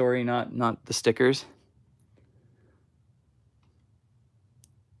tell the story, not the stickers.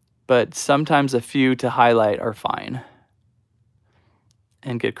 But sometimes a few to highlight are fine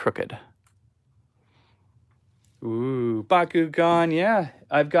and get crooked. Ooh, Bakugan. Yeah,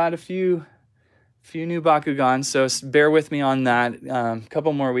 I've got a few new Bakugans, so bear with me on that. A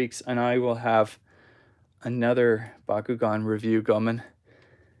couple more weeks, and I will have another Bakugan review going.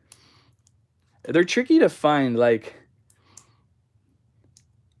 They're tricky to find. Like,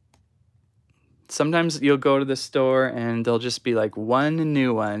 sometimes you'll go to the store, and there'll just be like one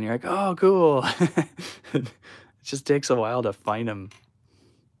new one. You're like, oh, cool. It just takes a while to find them.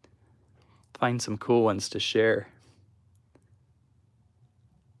 Find some cool ones to share.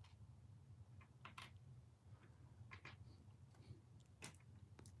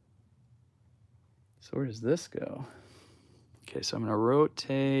 So where does this go? Okay, so I'm gonna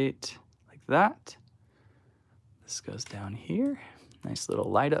rotate like that. This goes down here. Nice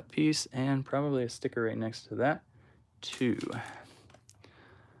little light up piece and probably a sticker right next to that too.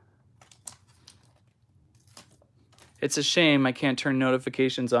 It's a shame I can't turn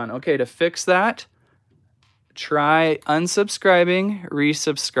notifications on. Okay, to fix that, try unsubscribing,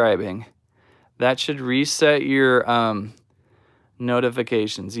 resubscribing. That should reset your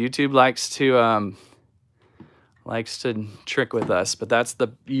notifications. YouTube likes to trick with us, but that's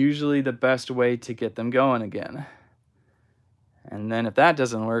usually the best way to get them going again. And then if that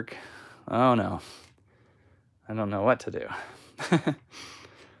doesn't work, oh no, I don't know what to do.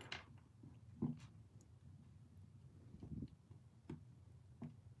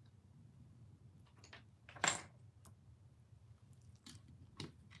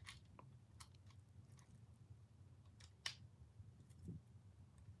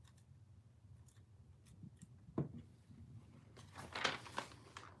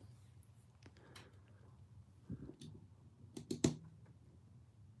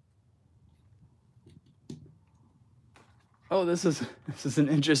 Oh, this is an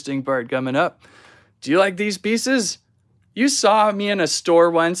interesting part coming up. Do you like these pieces? You saw me in a store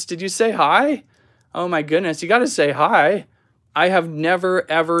once. Did you say hi? Oh my goodness, you got to say hi. I have never,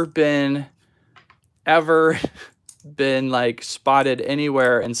 ever been like spotted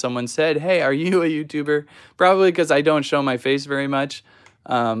anywhere and someone said, hey, are you a YouTuber? Probably because I don't show my face very much.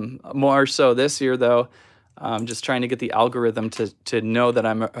 More so this year though. Just trying to get the algorithm to know that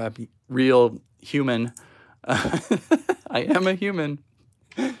I'm a real human. I am a human.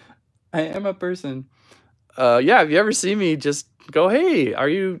 I am a person. Yeah, if you ever see me, just go, hey, are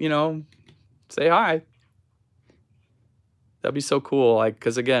you, say hi. That'd be so cool. Like,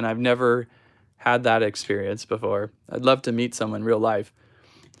 because again, I've never had that experience before. I'd love to meet someone in real life.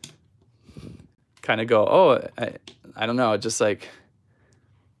 Kind of go, oh, I don't know, just like,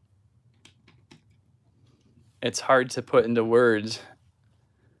 it's hard to put into words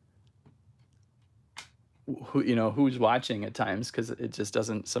who's watching at times, because it just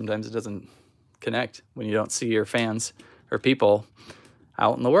doesn't, sometimes it doesn't connect when you don't see your fans or people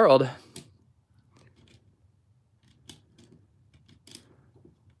out in the world.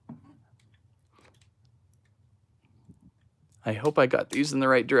 I hope I got these in the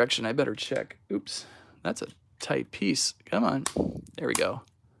right direction. I better check. Oops, that's a tight piece. Come on. There we go.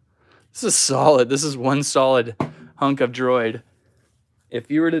 This is solid. This is one solid hunk of Droid.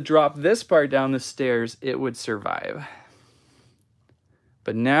 If you were to drop this part down the stairs, it would survive.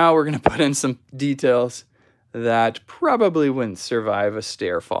 But now we're going to put in some details that probably wouldn't survive a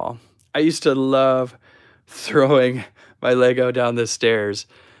stair fall. I used to love throwing my Lego down the stairs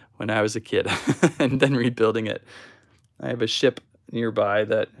when I was a kid and then rebuilding it. I have a ship nearby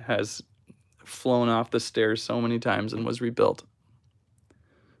that has flown off the stairs so many times and was rebuilt.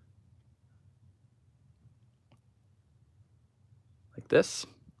 Like this.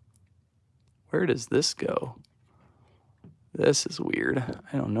 Where does this go? This is weird.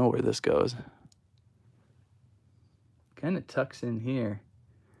 I don't know where this goes. Kind of tucks in here.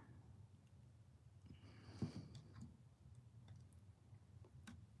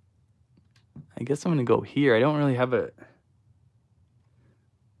 I guess I'm going to go here. I don't really have a...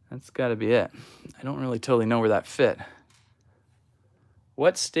 That's got to be it. I don't really totally know where that fit.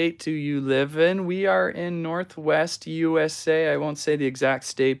 What state do you live in? We are in Northwest USA. I won't say the exact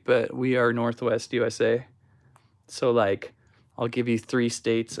state, but we are Northwest USA. So like, I'll give you 3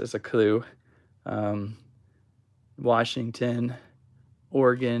 states as a clue. Washington,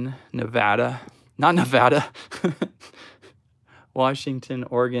 Oregon, Nevada. Not Nevada. Washington,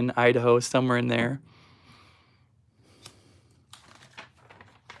 Oregon, Idaho, somewhere in there.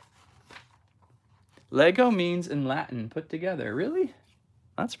 Lego means in Latin, put together. Really?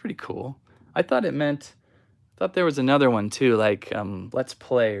 That's pretty cool. I thought it meant, I thought there was another one too, like let's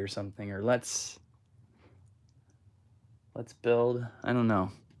play or something, or let's build. I don't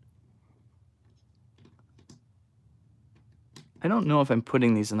know. I don't know if I'm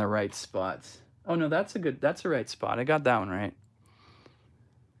putting these in the right spots. Oh no, that's a right spot. I got that one right.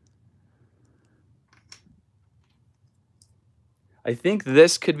 I think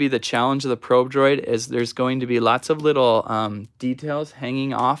this could be the challenge of the probe droid, is there's going to be lots of little details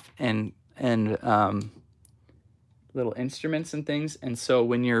hanging off and little instruments and things. And so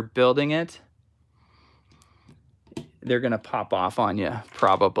when you're building it, they're going to pop off on you,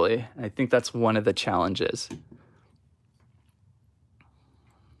 probably. I think that's one of the challenges.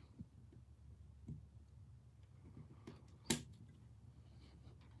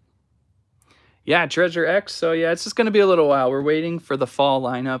 Yeah, Treasure X. So yeah, it's just going to be a little while. We're waiting for the fall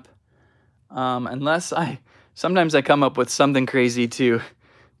lineup. Unless sometimes I come up with something crazy to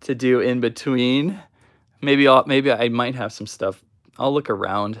do in between. Maybe I might have some stuff. I'll look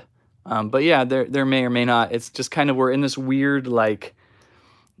around. But yeah, there may or may not. It's just kind of, we're in this weird, like,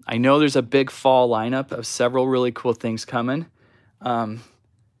 I know there's a big fall lineup of several really cool things coming. But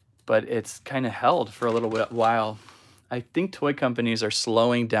it's kind of held for a little while. I think toy companies are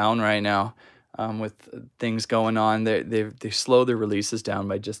slowing down right now. With things going on, they slow their releases down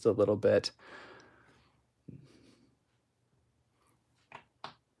by just a little bit.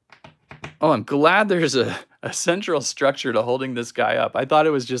 Oh, I'm glad there's a central structure to holding this guy up. I thought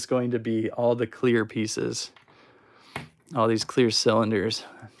it was just going to be all the clear pieces, all these clear cylinders.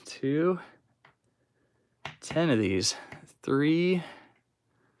 2, 10 of these, 3,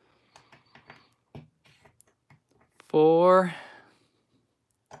 4,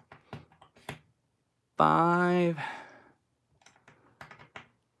 5,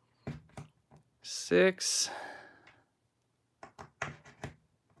 6,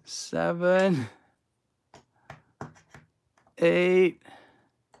 7, 8,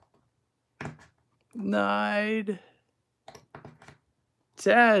 9,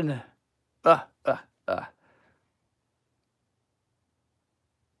 10.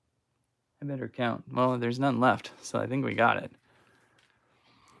 I better count. Well, there's none left, so I think we got it.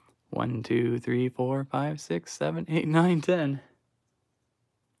 1, 2, 3, 4, 5, 6, 7, 8, 9, 10.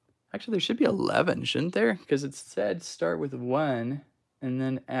 Actually, there should be 11, shouldn't there? Because it said start with 1 and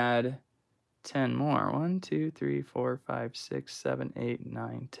then add 10 more. 1, 2, 3, 4, 5, 6, 7, 8,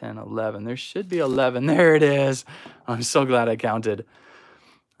 9, 10, 11. There should be 11. There it is. I'm so glad I counted.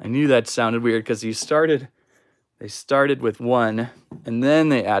 I knew that sounded weird because they started with 1 and then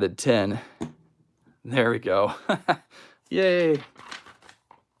they added 10. There we go. Yay.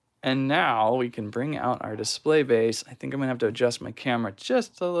 And now we can bring out our display base. I think I'm gonna have to adjust my camera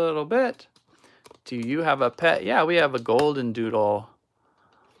just a little bit. Do you have a pet? Yeah, we have a golden doodle.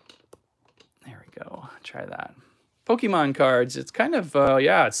 There we go, try that. Pokemon cards, it's kind of,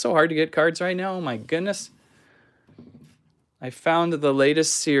 yeah, it's so hard to get cards right now, oh my goodness. I found the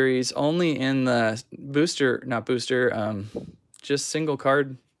latest series only in the just single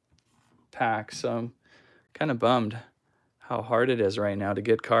card pack, so I'm kind of bummed how hard it is right now to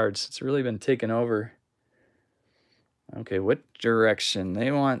get cards. It's really been taken over. Okay, what direction?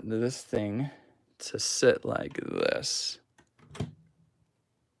 They want this thing to sit like this.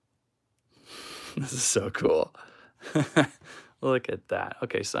 This is so cool. Look at that.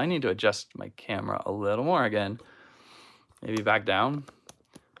 Okay, so I need to adjust my camera a little more again. Maybe back down.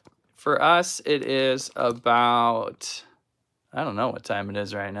 For us, it is about, I don't know what time it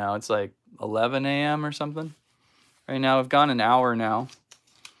is right now. It's like 11 a.m. or something. Right now, I've gone an hour now.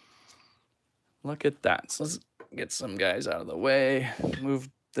 Look at that. So let's get some guys out of the way. Move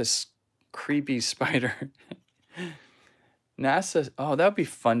this creepy spider. NASA, oh, that would be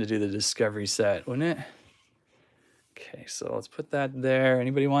fun to do the Discovery set, wouldn't it? Okay, so let's put that there.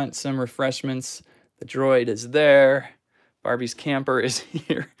 Anybody want some refreshments? The droid is there. Barbie's camper is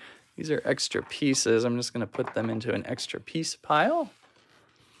here. These are extra pieces. I'm just gonna put them into an extra piece pile.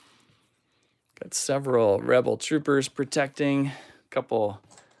 Got several rebel troopers protecting. Couple,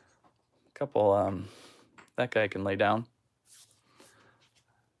 that guy can lay down.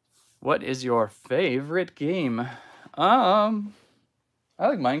 What is your favorite game? I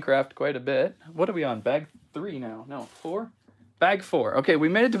like Minecraft quite a bit. What are we on? Bag 3 now? No, 4? Bag 4. Okay, we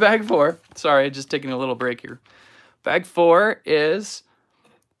made it to bag 4. Sorry, just taking a little break here. Bag 4 is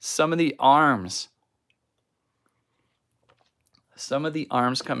some of the arms. Some of the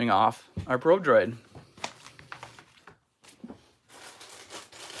arms coming off our probe droid.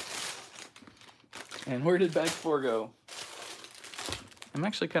 And where did bag 4 go? I'm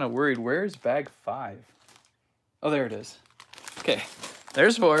actually kind of worried. Where's bag 5? Oh, there it is. Okay,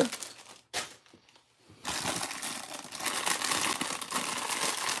 there's 4.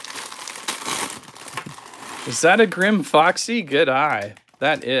 Is that a Grim Foxy? Good eye.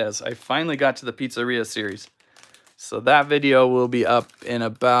 That is. I finally got to the Pizzeria series. So that video will be up in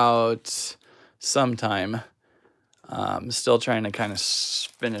about sometime. I'm still trying to kind of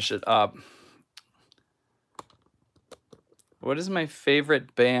finish it up. What is my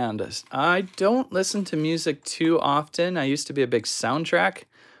favorite band? I don't listen to music too often. I used to be a big soundtrack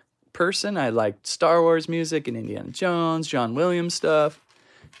person. I liked Star Wars music and Indiana Jones, John Williams stuff,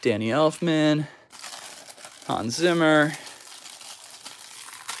 Danny Elfman, Hans Zimmer.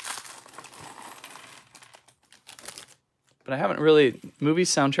 But I haven't really, movie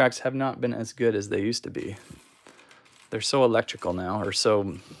soundtracks have not been as good as they used to be. They're so electrical now, or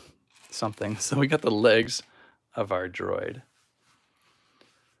so something. So we got the legs of our droid.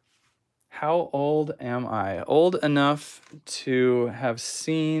 How old am I? Old enough to have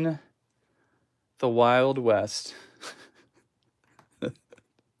seen the Wild West.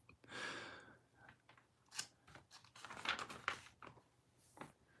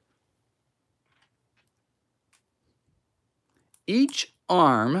 Each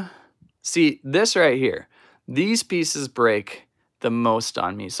arm, see this right here, these pieces break the most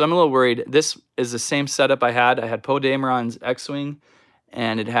on me. So I'm a little worried. This is the same setup I had. I had Poe Dameron's X-Wing,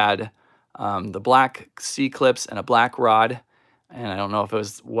 and it had the black C-clips and a black rod. And I don't know if it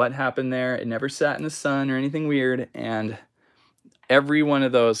was what happened there. It never sat in the sun or anything weird. And every one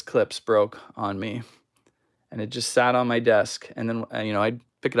of those clips broke on me. And it just sat on my desk. And then, you know, I'd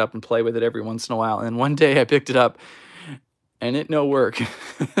pick it up and play with it every once in a while. And one day I picked it up and it no work.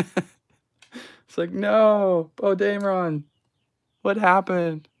 It's like, no, Poe Dameron, what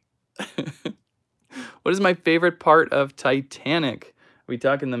happened? What is my favorite part of Titanic? Are we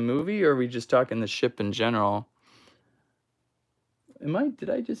talking the movie or are we just talking the ship in general? Did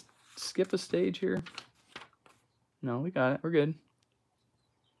I just skip a stage here? No, we got it. We're good.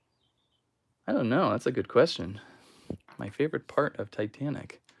 I don't know. That's a good question. My favorite part of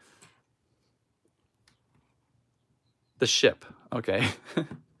Titanic. The ship. Okay.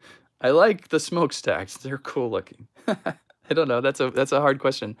 I like the smokestacks. They're cool looking. I don't know. That's a hard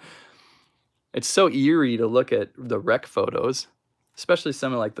question. It's so eerie to look at the wreck photos, especially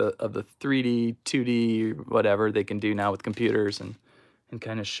some of like the 3D, 2D, whatever they can do now with computers and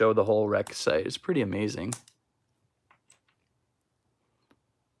kind of show the whole wreck site. It's pretty amazing.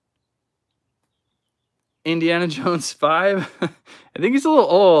 Indiana Jones 5. I think he's a little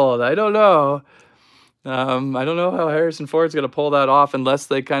old. I don't know. I don't know how Harrison Ford's going to pull that off unless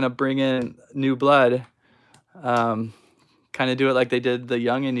they kind of bring in new blood. Kind of do it like they did the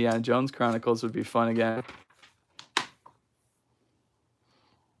young Indiana Jones Chronicles would be fun again.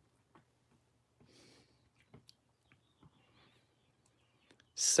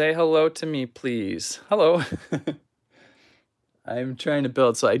 Say hello to me, please. Hello. I'm trying to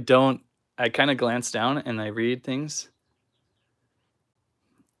build, so I kind of glance down and I read things.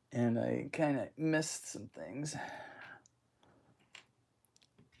 And I kind of missed some things.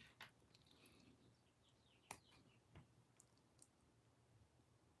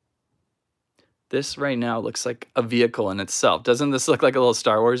 This right now looks like a vehicle in itself. Doesn't this look like a little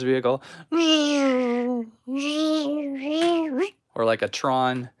Star Wars vehicle? Or like a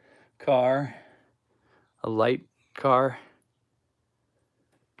Tron car, a light car.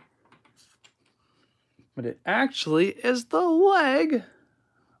 But it actually is the leg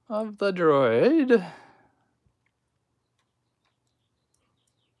of the droid.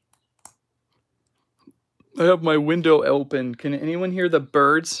 I have my window open. Can anyone hear the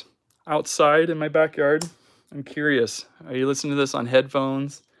birds outside in my backyard? I'm curious. Are you listening to this on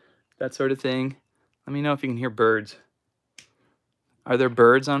headphones? That sort of thing? Let me know if you can hear birds. Are there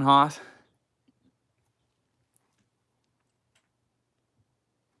birds on Hoth?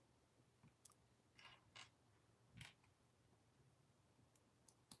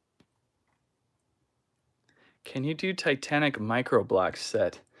 Can you do Titanic microblock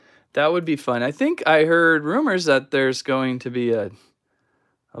set? That would be fun. I think I heard rumors that there's going to be a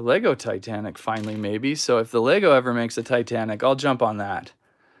Lego Titanic finally, maybe. So if the Lego ever makes a Titanic, I'll jump on that.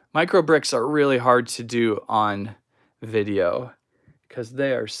 Micro bricks are really hard to do on video because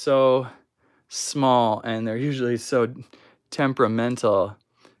they are so small and they're usually so temperamental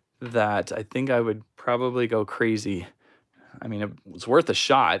that I think I would probably go crazy. I mean, it was worth a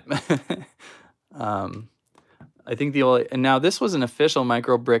shot. I think the only, and now this was an official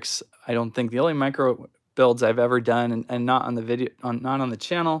micro bricks. I don't think the only micro builds I've ever done, and not on the video, not on the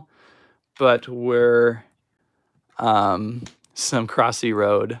channel, but were some Crossy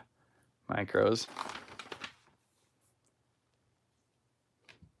Road micros.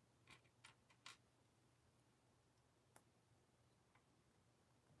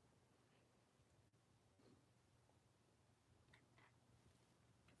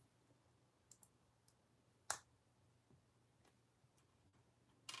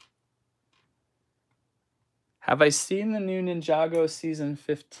 Have I seen the new Ninjago Season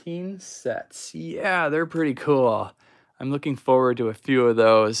 15 sets? Yeah, they're pretty cool. I'm looking forward to a few of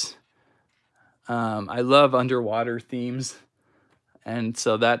those. I love underwater themes, and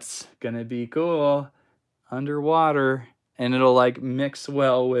so that's gonna be cool. Underwater, and it'll like mix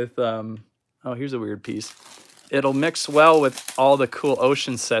well with, oh, here's a weird piece. It'll mix well with all the cool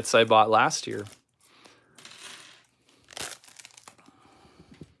ocean sets I bought last year.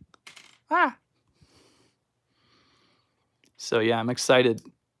 Ah! So yeah, I'm excited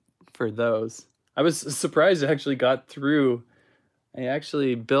for those. I was surprised I actually got through. I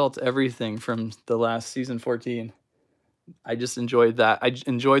actually built everything from the last season 14. I just enjoyed that. I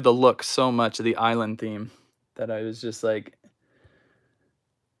enjoyed the look so much of the island theme that I was just like,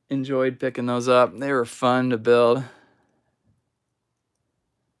 enjoyed picking those up. They were fun to build.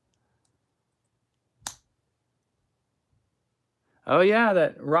 Oh yeah,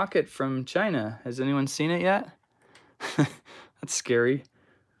 that rocket from China. Has anyone seen it yet? That's scary.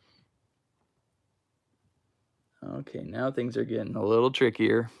 Okay, now things are getting a little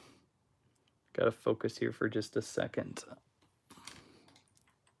trickier. Gotta focus here for just a second.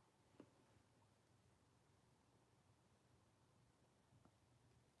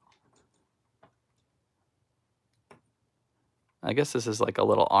 I guess this is like a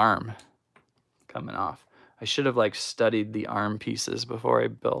little arm coming off. I should have like studied the arm pieces before I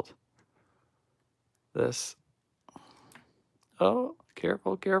built this. Oh,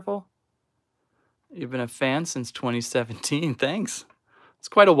 careful, careful. You've been a fan since 2017. Thanks. It's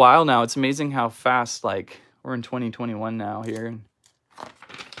quite a while now. It's amazing how fast, like, we're in 2021 now here. And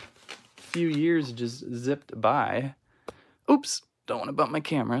a few years just zipped by. Oops, don't want to bump my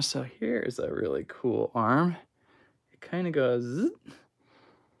camera. So here's a really cool arm. It kind of goes,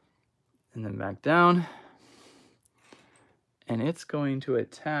 and then back down. And it's going to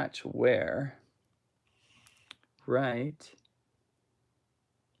attach where? Right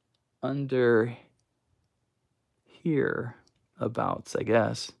under here, abouts, I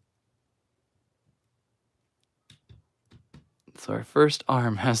guess. So our first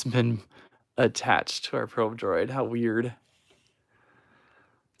arm has been attached to our probe droid. How weird.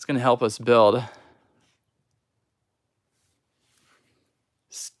 It's going to help us build.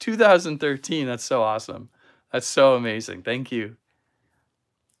 It's 2013. That's so awesome. That's so amazing. Thank you.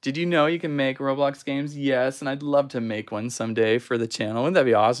 Did you know you can make Roblox games? Yes, and I'd love to make one someday for the channel. Wouldn't that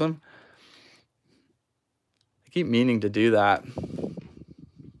be awesome? I keep meaning to do that.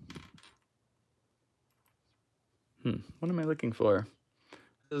 What am I looking for?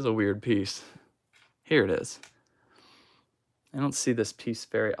 This is a weird piece. Here it is. I don't see this piece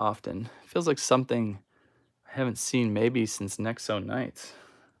very often. It feels like something I haven't seen maybe since Nexo Nights.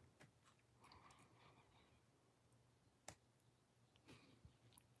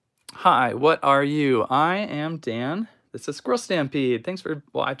 Hi, what are you? I am Dan. This is Squirrel Stampede. Thanks for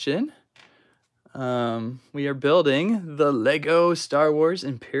watching. We are building the Lego Star Wars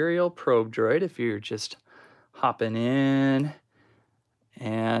Imperial probe droid, if you're just hopping in.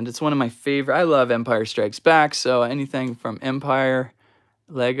 And it's one of my favorite. I love Empire Strikes Back, so anything from Empire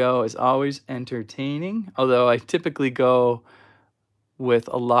Lego is always entertaining. Although I typically go with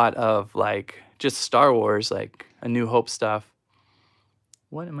a lot of like just Star Wars, like A New Hope stuff.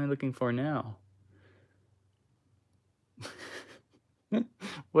 What am I looking for now?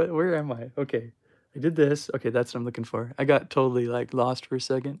 Where am I? Okay, I did this. Okay, that's what I'm looking for. I got totally like lost for a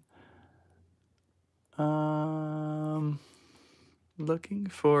second. Looking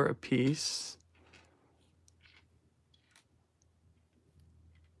for a piece.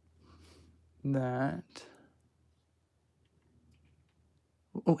 That.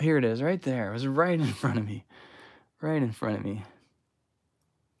 Oh, here it is, right there. It was right in front of me. Right in front of me.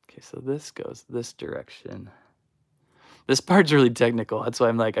 Okay, so this goes this direction. This part's really technical. That's why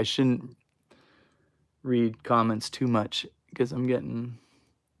I'm like, I shouldn't read comments too much because I'm getting...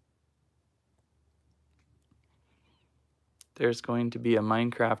 There's going to be a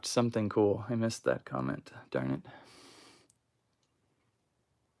Minecraft something cool. I missed that comment. Darn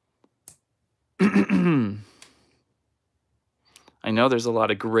it. I know there's a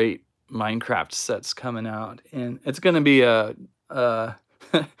lot of great Minecraft sets coming out, and it's going to be a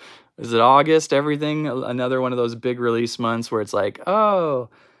is it August, everything? Another one of those big release months where it's like, oh,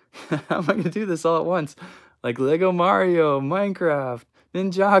 how am I going to do this all at once? Like Lego Mario, Minecraft,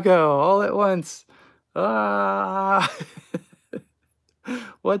 Ninjago, all at once. Ah!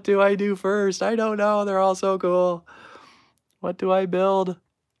 What do I do first? I don't know. They're all so cool. What do I build?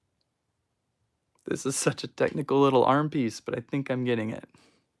 This is such a technical little arm piece, but I think I'm getting it.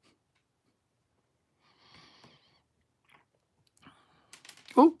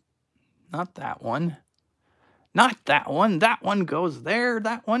 Oh, not that one. Not that one. That one goes there.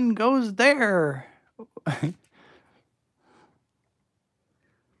 That one goes there. Look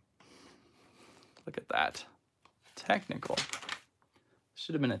at that. Technical.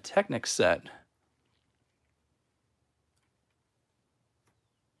 Should have been a Technic set.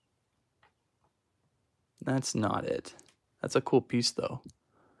 That's not it. That's a cool piece, though.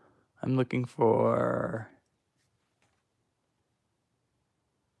 I'm looking for...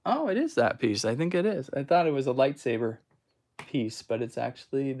 Oh, it is that piece. I think it is. I thought it was a lightsaber piece, but it's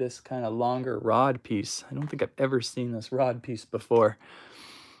actually this kind of longer rod piece. I don't think I've ever seen this rod piece before.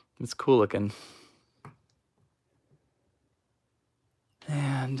 It's cool looking.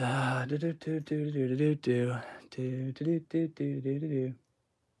 And Did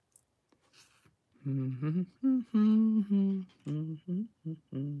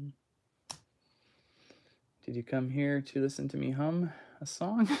you come here to listen to me hum a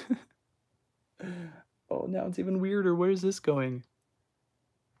song? Oh, now it's even weirder. Where's this going?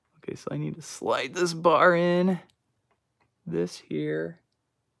 Okay, so I need to slide this bar in. This here.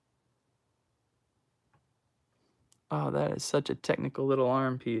 Oh, that is such a technical little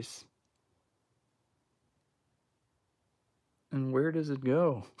arm piece. And where does it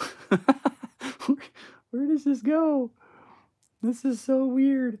go? Where does this go? This is so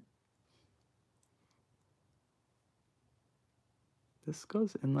weird. This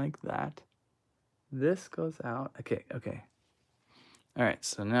goes in like that. This goes out. Okay, okay. All right,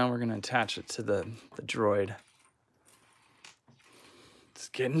 so now we're gonna attach it to the droid. It's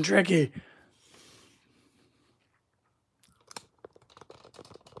getting tricky.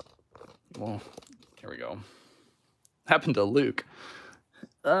 Well, here we go. Happened to Luke.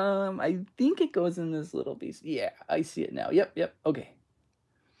 I think it goes in this little piece. Yeah, I see it now. Yep, okay.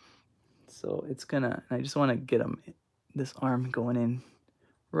 So it's gonna, I just wanna get them this arm going in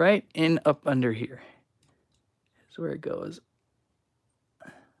right in up under here. That's where it goes.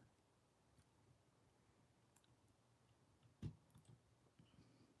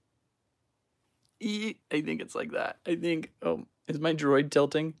 I think it's like that. I think, oh, is my droid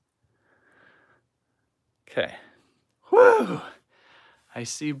tilting? Okay. Woo! I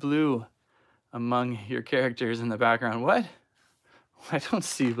see blue among your characters in the background. What? I don't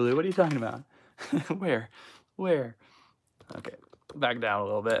see blue. What are you talking about? Where? Where? Okay, back down a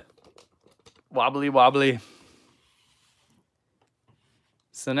little bit. Wobbly, wobbly.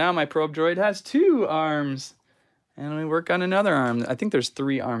 So now my probe droid has 2 arms. And we work on another arm. I think there's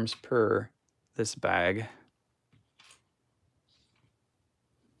 3 arms per this bag.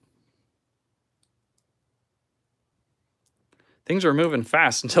 Things were moving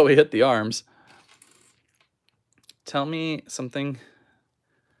fast until we hit the arms. Tell me something.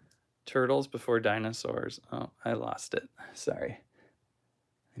 Turtles before dinosaurs. Oh, I lost it. Sorry.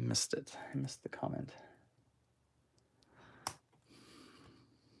 I missed it. I missed the comment.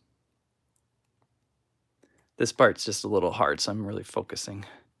 This part's just a little hard, so I'm really focusing.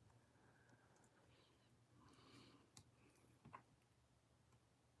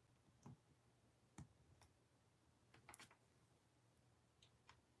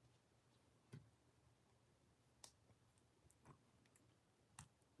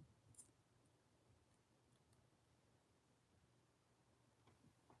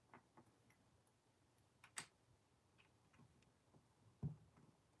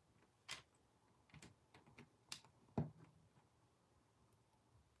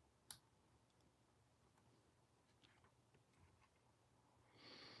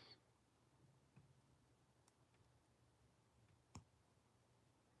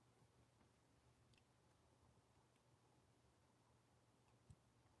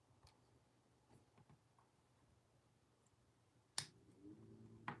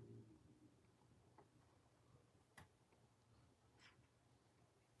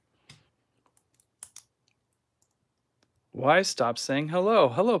 Why stop saying hello?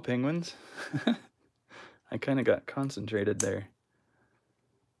 Hello, penguins. I kind of got concentrated there.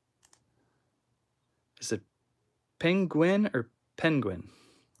 Is it penguin or penguin?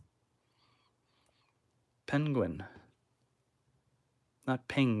 Penguin. Not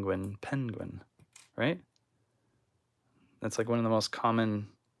penguin, penguin, right? That's like one of the most common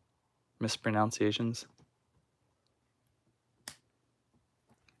mispronunciations.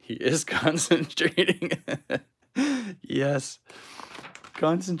 He is concentrating. Yes.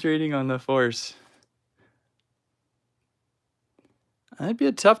 Concentrating on the Force. That'd be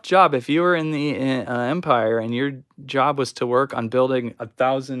a tough job if you were in the Empire and your job was to work on building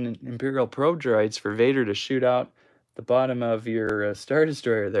 1,000 Imperial probe droids for Vader to shoot out the bottom of your Star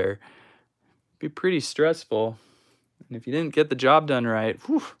Destroyer there. It'd be pretty stressful. And if you didn't get the job done right,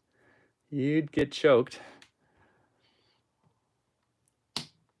 whew, you'd get choked.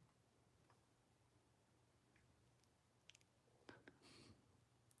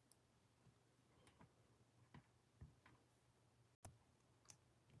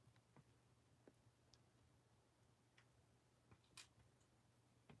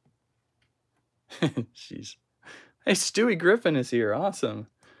 Jeez. Hey, Stewie Griffin is here. Awesome.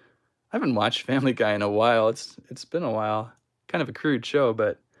 I haven't watched Family Guy in a while. It's been a while. Kind of a crude show,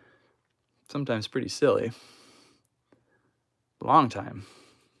 but sometimes pretty silly. Long time.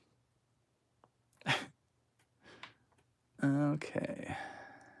 Okay.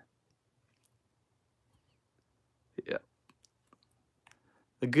 Yeah.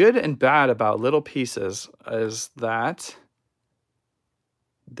 The good and bad about little pieces is that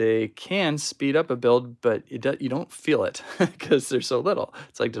they can speed up a build, but you don't feel it because they're so little.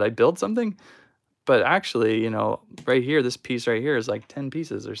 It's like, did I build something? But actually, you know, right here, this piece right here is like 10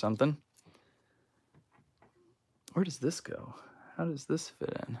 pieces or something. Where does this go? How does this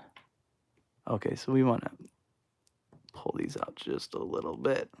fit in? Okay, so we want to pull these out just a little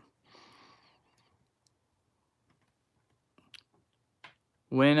bit.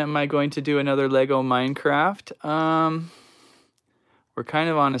 When am I going to do another Lego Minecraft? We're kind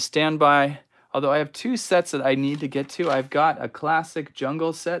of on a standby. Although I have 2 sets that I need to get to. I've got a classic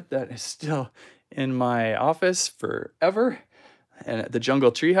jungle set that is still in my office forever. And the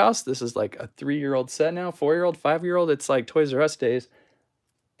Jungle Treehouse, this is like a 3-year-old set now, 4-year-old, 5-year-old. It's like Toys R Us days.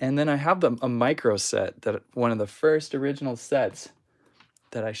 And then I have a micro set, that one of the first original sets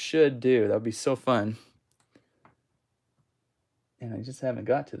that I should do. That would be so fun. And I just haven't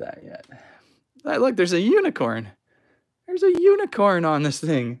got to that yet. Oh, look, there's a unicorn. There's a unicorn on this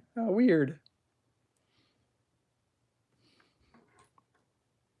thing. Oh, weird.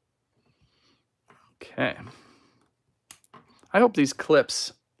 Okay. I hope these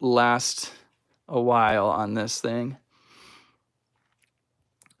clips last a while on this thing.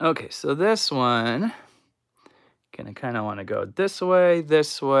 Okay, so this one, gonna kind of want to go this way,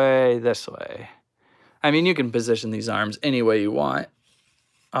 this way, this way. I mean, you can position these arms any way you want,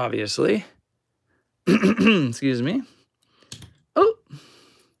 obviously. Excuse me. Oh,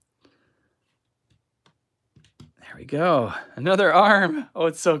 there we go. Another arm. Oh,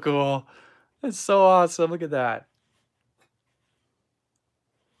 it's so cool. It's so awesome. Look at that.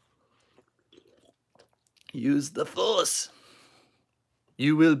 Use the force.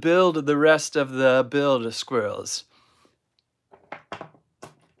 You will build the rest of the build, squirrels.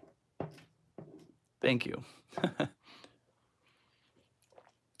 Thank you.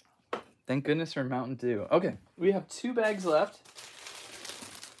 Thank goodness for Mountain Dew. Okay, we have 2 bags left.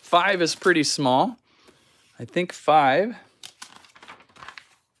 5 is pretty small. I think 5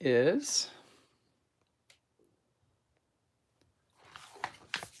 is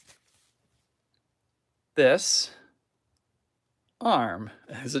this arm.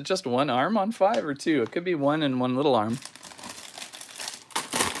 Is it just 1 arm on 5 or 2? It could be 1 and 1 little arm.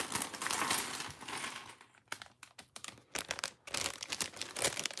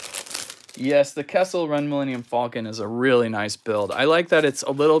 Yes, the Kessel Run Millennium Falcon is a really nice build. I like that it's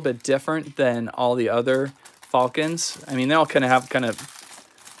a little bit different than all the other Falcons. I mean, they all kind of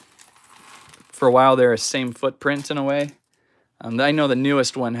for a while they're the same footprint in a way. I know the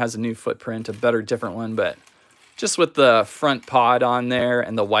newest one has a new footprint, a better, different one, but just with the front pod on there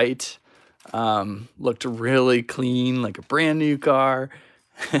and the white, looked really clean, like a brand new car.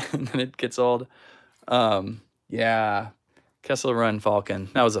 And then it gets old. Yeah. Kessel Run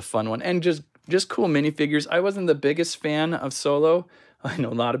Falcon. That was a fun one. And just cool minifigures. I wasn't the biggest fan of Solo. I know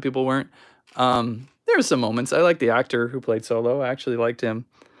a lot of people weren't. There were some moments. I like the actor who played Solo. I actually liked him.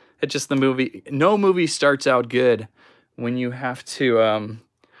 It's just the movie. No movie starts out good when you have to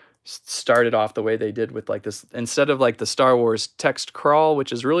start it off the way they did with like this. Instead of like the Star Wars text crawl,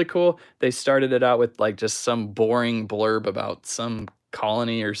 which is really cool, they started it out with like just some boring blurb about some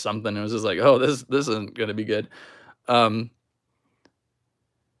colony or something. It was just like, oh, this isn't going to be good.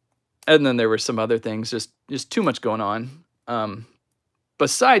 And then there were some other things, just too much going on.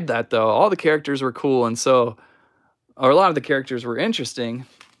 Beside that, though, all the characters were cool, and so, or a lot of the characters were interesting,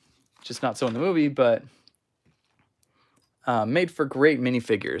 just not so in the movie, but made for great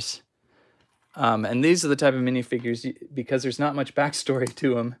minifigures. And these are the type of minifigures, because there's not much backstory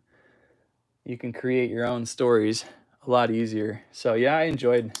to them, you can create your own stories a lot easier. So yeah, I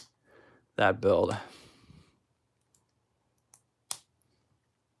enjoyed that build.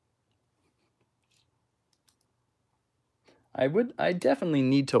 I definitely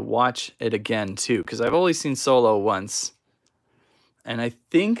need to watch it again too, because I've only seen Solo once, and I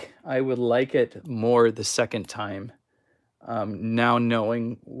think I would like it more the second time. Now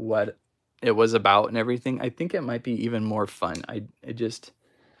knowing what it was about and everything, I think it might be even more fun. I just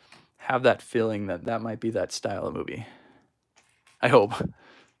have that feeling that might be that style of movie. I hope.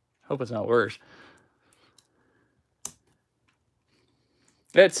 Hope it's not worse.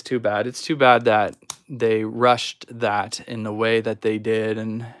 It's too bad. It's too bad that they rushed that in the way that they did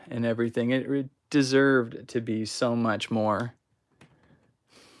and everything. It deserved to be so much more.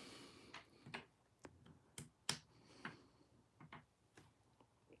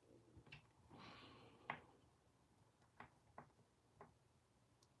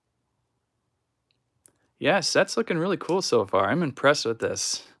 Yeah, set's looking really cool so far. I'm impressed with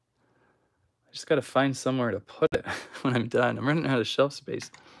this. I just got to find somewhere to put it when I'm done. I'm running out of shelf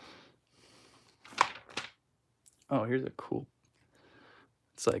space. Oh, here's a cool...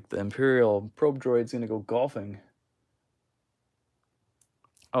 It's like the Imperial probe droid's going to go golfing.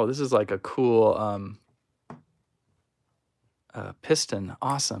 Oh, this is like a cool piston.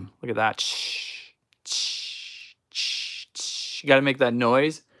 Awesome. Look at that. You got to make that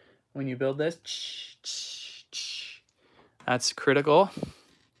noise when you build this. That's critical.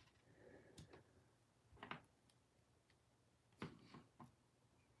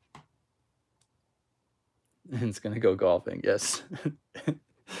 And it's going to go golfing, yes.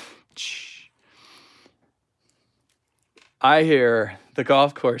 I hear the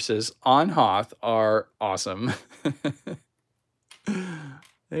golf courses on Hoth are awesome.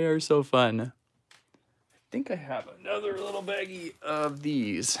 They are so fun. I think I have another little baggie of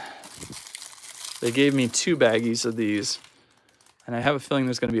these. They gave me 2 baggies of these, and I have a feeling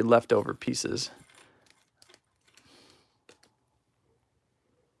there's going to be leftover pieces.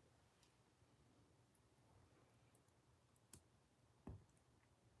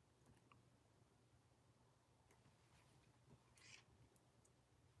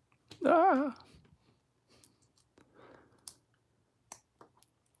 Ah.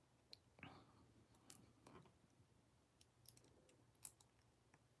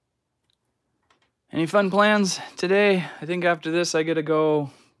 Any fun plans today? I think after this I gotta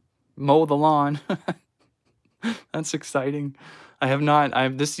go mow the lawn. That's exciting. I have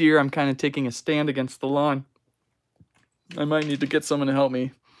not, this year I'm kind of taking a stand against the lawn. I might need to get someone to help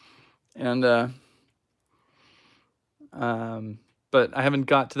me. And, but I haven't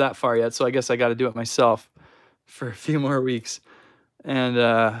got to that far yet, so I guess I got to do it myself for a few more weeks. And,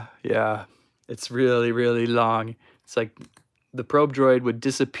 yeah, it's really, really long. It's like the probe droid would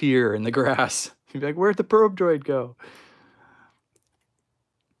disappear in the grass. You'd be like, where'd the probe droid go?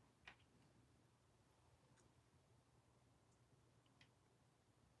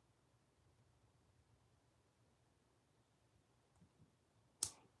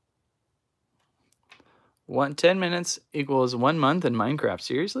 One 10 minutes equals 1 month in Minecraft.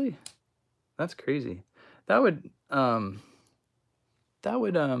 Seriously? That's crazy. That would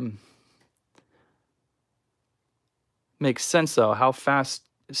make sense though, how fast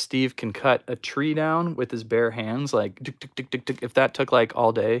Steve can cut a tree down with his bare hands, like tick, tick, tick, tick, tick. If that took like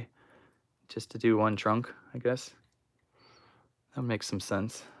all day just to do one trunk, I guess that makes some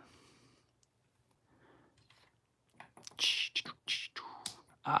sense.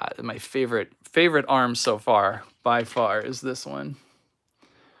 My favorite arm so far, by far, is this one.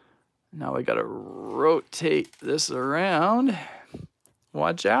 Now we gotta rotate this around.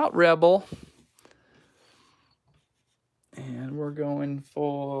 Watch out, Rebel. And we're going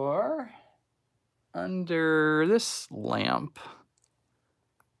for under this lamp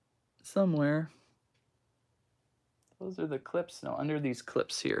somewhere. Those are the clips. No, under these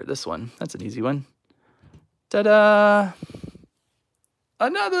clips here. This one. That's an easy one. Ta-da!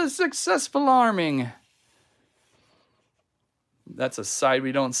 Another successful arming. That's a side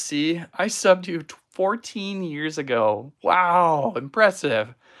we don't see. I subbed you 14 years ago. Wow,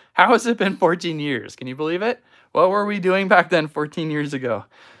 impressive. How has it been 14 years? Can you believe it? What were we doing back then 14 years ago?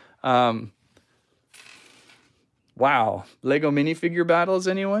 Wow. Lego minifigure battles,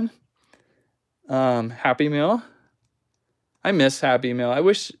 anyone? Happy Meal? I miss Happy Meal. I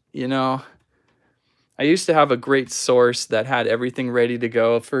wish, you know, I used to have a great source that had everything ready to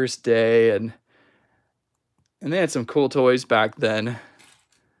go first day, and they had some cool toys back then.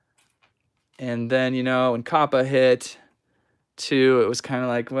 And then, you know, when Kappa hit 2, it was kind of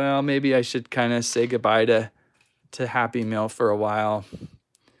like, well, maybe I should kind of say goodbye to Happy Meal for a while.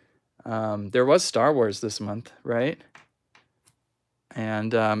 There was Star Wars this month, right?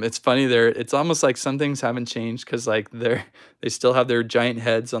 And it's funny there. It's almost like some things haven't changed because like they still have their giant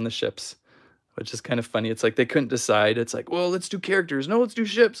heads on the ships, which is kind of funny. It's like they couldn't decide. It's like, well, let's do characters. No, let's do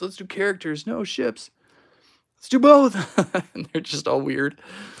ships. Let's do characters. No, ships. Let's do both. And they're just all weird.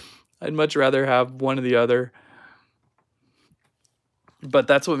 I'd much rather have one or the other. But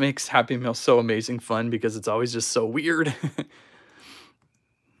that's what makes Happy Meal so amazing fun, because it's always just so weird.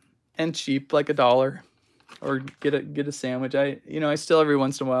 And cheap, like $1. Or get a sandwich. I still every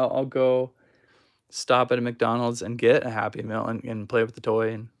once in a while I'll go stop at a McDonald's and get a Happy Meal and play with the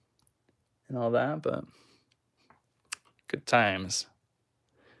toy and all that, but good times.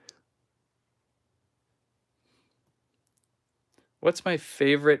 What's my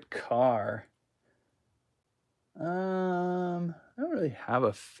favorite car? I don't really have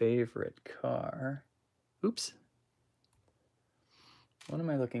a favorite car. Oops. What am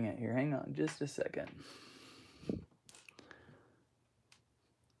I looking at here? Hang on just a second.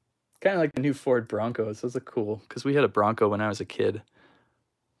 Kind of like the new Ford Broncos. Those are cool, because we had a Bronco when I was a kid.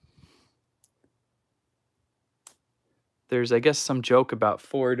 There's, I guess, some joke about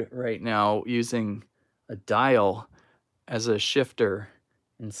Ford right now using a dial as a shifter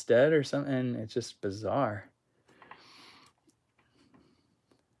instead or something. It's just bizarre.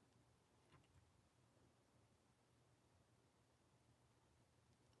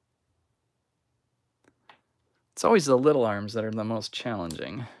 It's always the little arms that are the most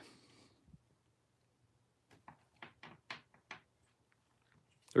challenging.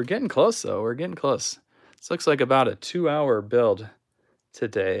 We're getting close, though. We're getting close. This looks like about a 2-hour build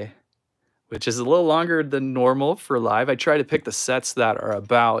today, which is a little longer than normal for live. I try to pick the sets that are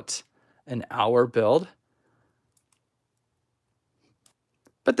about an hour build.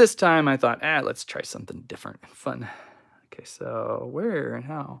 But this time I thought, let's try something different and fun. Okay, so where and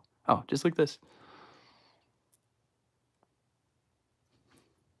how? Oh, just like this.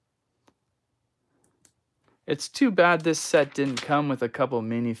 It's too bad this set didn't come with a couple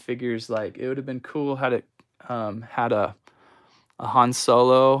minifigures. Like, it would have been cool had it had a Han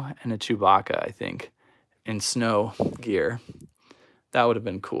Solo and a Chewbacca, I think, in snow gear. That would have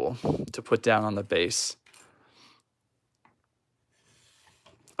been cool to put down on the base.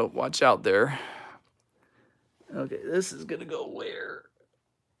 Oh, watch out there. Okay, this is gonna go where?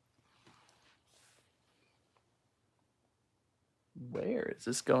 Where is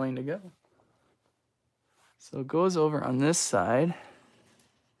this going to go? So it goes over on this side.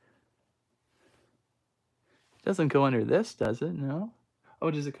 It doesn't go under this, does it? No.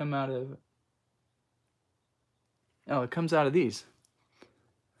 Oh, does it come out of... Oh, it comes out of these.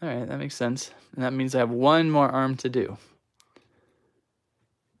 All right, that makes sense. And that means I have one more arm to do.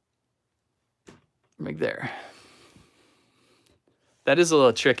 Right there. That is a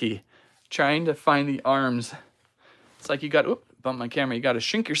little tricky. Trying to find the arms. It's like you got, oop, bump my camera. You got to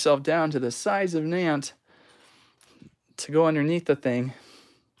shrink yourself down to the size of an ant to go underneath the thing.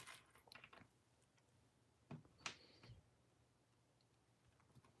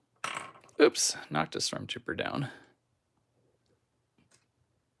 Oops, knocked a stormtrooper down.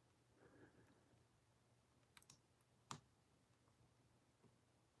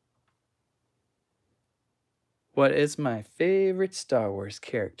 What is my favorite Star Wars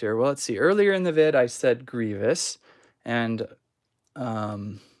character? Well, let's see. Earlier in the vid, I said Grievous and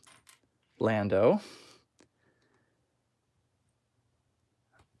Lando.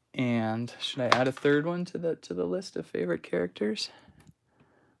 And should I add a third one to the list of favorite characters?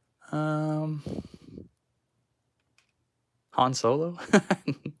 Han Solo?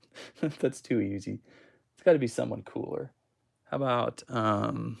 That's too easy. It's got to be someone cooler. How about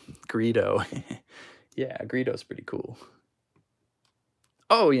Greedo? Yeah, Greedo's pretty cool.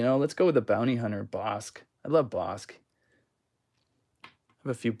 Oh, you know, let's go with the bounty hunter, Bosk. I love Bosk. I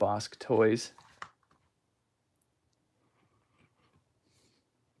have a few Bosk toys.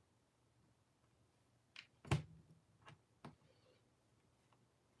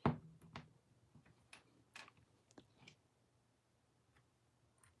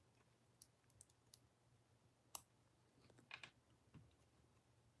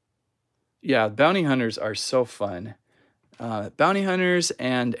 Yeah, bounty hunters are so fun. Bounty hunters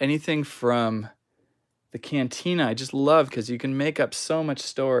and anything from the cantina, I just love because you can make up so much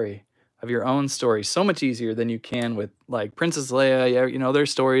story of your own story so much easier than you can with like Princess Leia. Yeah, you know, their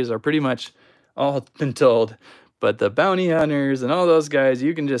stories are pretty much all been told. But the bounty hunters and all those guys,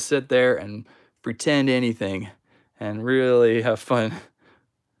 you can just sit there and pretend anything and really have fun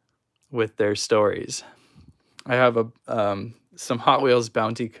with their stories. I have some Hot Wheels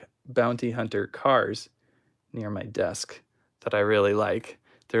bounty hunter cars near my desk that I really like.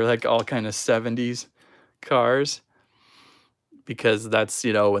 They're like all kind of 70s cars because that's,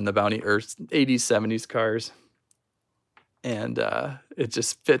 you know, when the bounty, or 80s, 70s cars. And it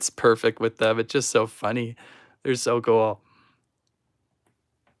just fits perfect with them. It's just so funny. They're so cool.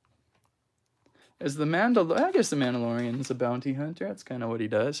 I guess the Mandalorian is a bounty hunter. That's kind of what he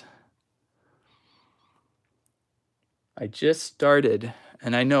does. I just started,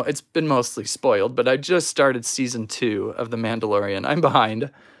 and I know it's been mostly spoiled, but I just started season 2 of The Mandalorian. I'm behind.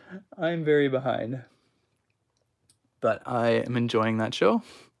 I'm very behind. But I am enjoying that show.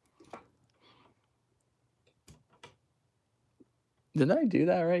 Did I do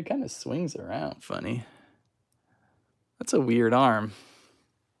that right? It kind of swings around funny. That's a weird arm.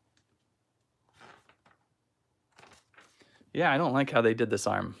 Yeah, I don't like how they did this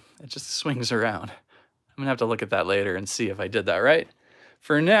arm. It just swings around. I'm gonna have to look at that later and see if I did that right.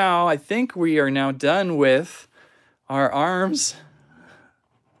 For now, I think we are now done with our arms.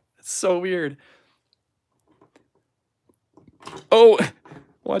 It's so weird. Oh,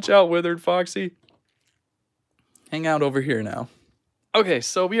 watch out, Withered Foxy. Hang out over here now. Okay,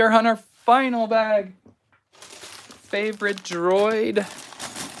 so we are on our final bag. Favorite droid.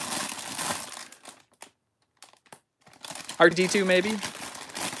 RD2 maybe?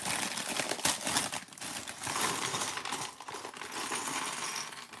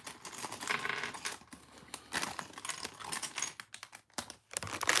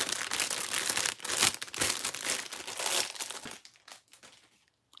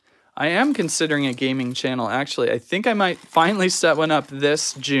 I am considering a gaming channel, actually. I think I might finally set one up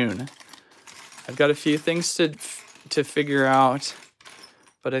this June. I've got a few things to figure out,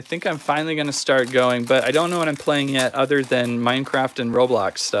 but I think I'm finally going to start going, but I don't know what I'm playing yet other than Minecraft and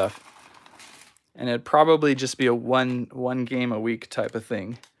Roblox stuff. And it'd probably just be a one game a week type of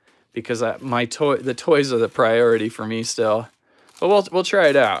thing, because the toys are the priority for me still. But we'll try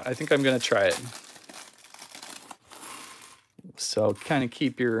it out. I think I'm going to try it. So kind of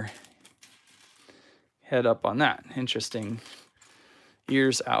keep your head up on that. Interesting.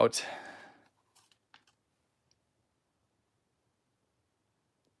 Ears out.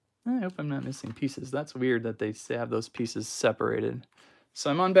 I hope I'm not missing pieces. That's weird that they have those pieces separated. So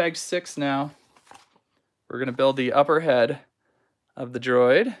I'm on bag 6 now. We're going to build the upper head of the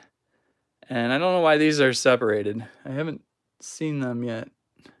droid. And I don't know why these are separated. I haven't seen them yet.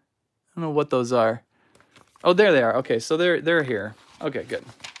 I don't know what those are. Oh, there they are. Okay, so they're here. Okay, good.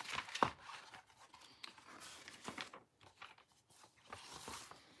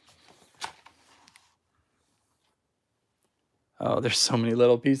 Oh, there's so many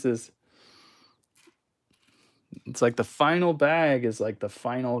little pieces. It's like the final bag is like the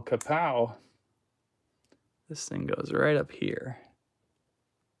final kapow. This thing goes right up here.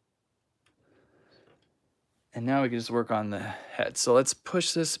 And now we can just work on the head. So let's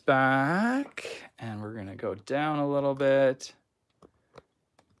push this back, and we're gonna go down a little bit.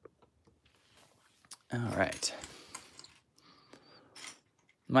 All right.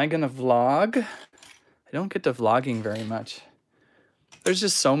 Am I gonna vlog? I don't get to vlogging very much. There's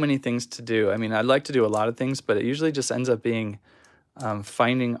just so many things to do. I mean, I'd like to do a lot of things, but it usually just ends up being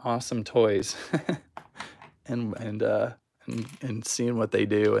finding awesome toys and seeing what they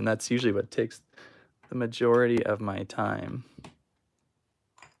do, and that's usually what takes the majority of my time.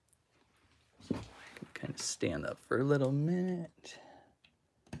 Kind of stand up for a little minute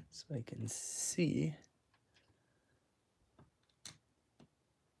so I can see.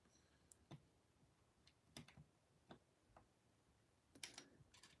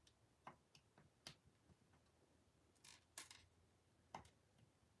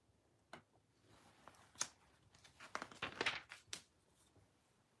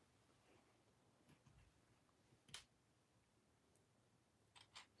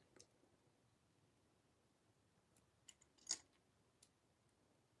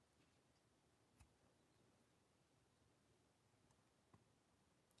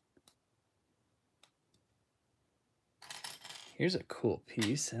 Here's a cool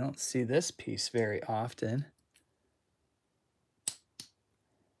piece. I don't see this piece very often.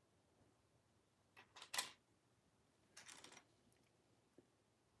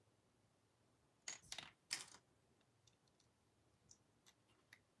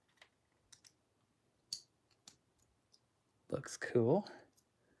 Looks cool.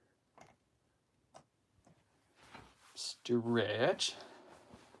 Stretch.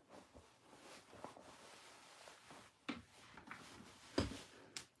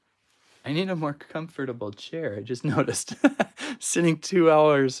 I need a more comfortable chair. I just noticed. Sitting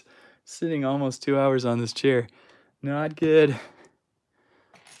almost 2 hours on this chair. Not good.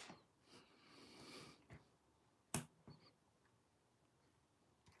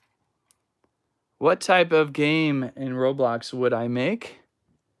 What type of game in Roblox would I make?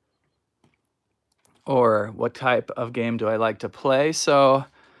 Or what type of game do I like to play? So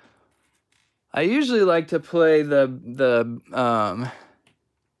I usually like to play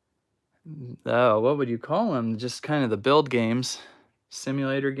what would you call them? Just kind of the build games,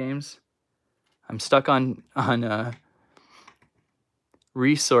 simulator games. I'm stuck on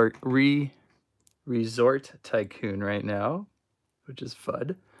Resort Tycoon right now, which is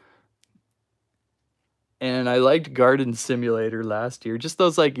fun. And I liked Garden Simulator last year. Just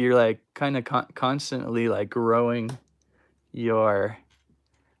those like you're like kind of constantly like growing your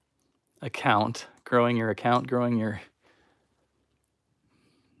account, growing your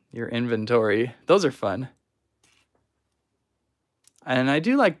inventory. Those are fun. And I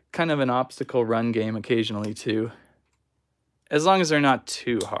do like kind of an obstacle run game occasionally too. As long as they're not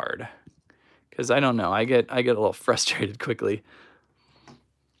too hard. Because I don't know, I get a little frustrated quickly.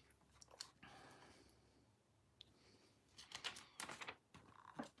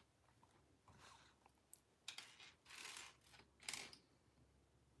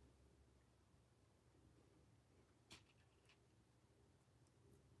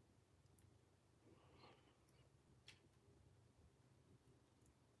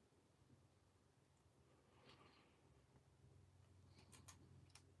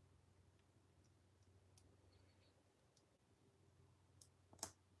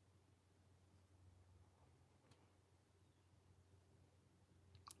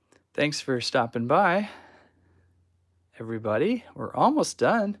 Thanks for stopping by, everybody. We're almost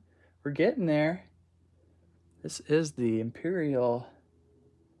done. We're getting there. This is the Imperial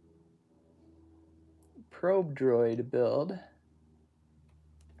probe droid build.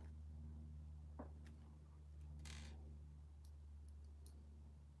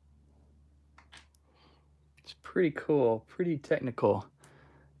 It's pretty cool, pretty technical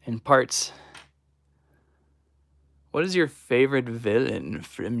in parts. What is your favorite villain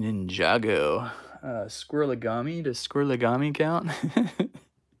from Ninjago? Squirreligami? Does Squirreligami count?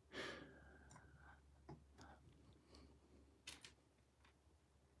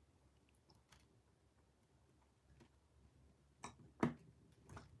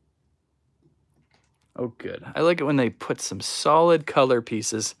 Oh, good. I like it when they put some solid color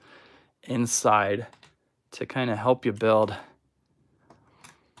pieces inside to kind of help you build.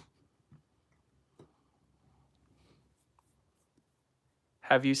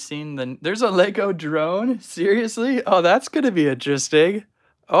 Have you seen there's a Lego drone? Seriously? Oh, that's gonna be interesting.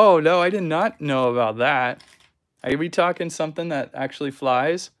 Oh no, I did not know about that. Are we talking something that actually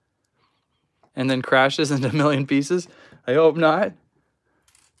flies and then crashes into a million pieces? I hope not.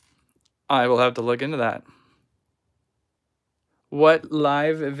 I will have to look into that. What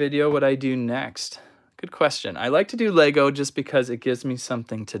live video would I do next? Good question. I like to do Lego just because it gives me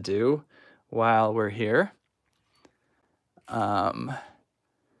something to do while we're here.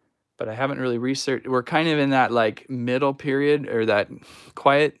 But I haven't really researched. We're kind of in that like middle period or that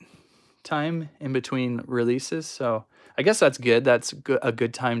quiet time in between releases. So I guess that's good. That's a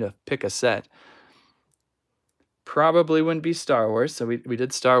good time to pick a set. Probably wouldn't be Star Wars. So we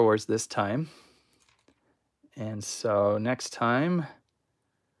did Star Wars this time. And so next time,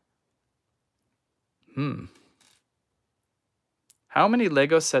 how many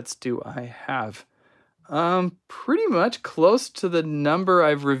Lego sets do I have? Pretty much close to the number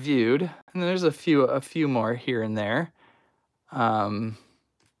I've reviewed. And there's a few more here and there. I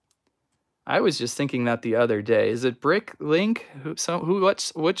was just thinking that the other day. Is it BrickLink?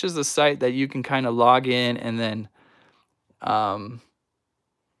 Which is the site that you can kind of log in and then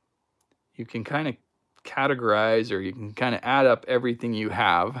you can kind of categorize, or you can kind of add up everything you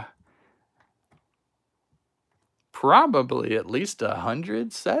have. Probably at least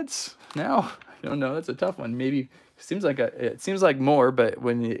 100 sets now. I don't know. That's a tough one. Maybe it seems like more, but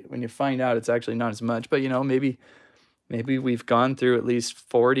when you find out, it's actually not as much. But you know, maybe we've gone through at least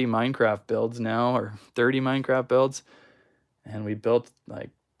 40 Minecraft builds now, or 30 Minecraft builds, and we built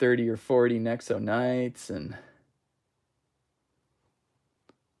like 30 or 40 Nexo Knights and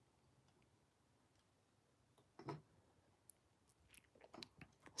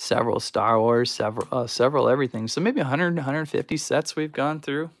several Star Wars, several everything. So maybe 100, 150 sets we've gone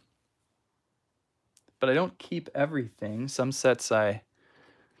through. But I don't keep everything. Some sets I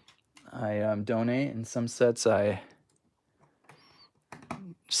donate, and some sets I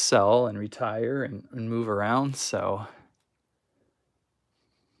sell and retire and move around. So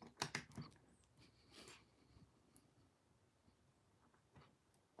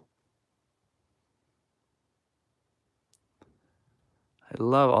I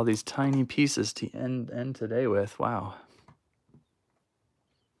love all these tiny pieces to end today with. Wow.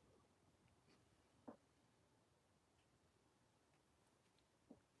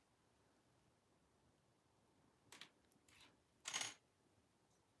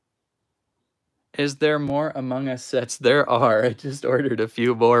 Is there more Among Us sets? There are. I just ordered a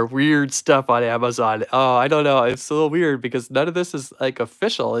few more weird stuff on Amazon. Oh, I don't know. It's a little weird because none of this is like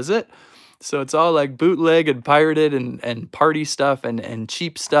official, is it? So it's all like bootleg and pirated and party stuff and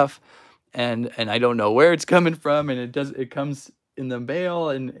cheap stuff. And I don't know where it's coming from, and it comes in the mail,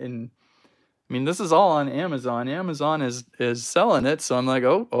 and I mean, this is all on Amazon. Amazon is selling it, so I'm like,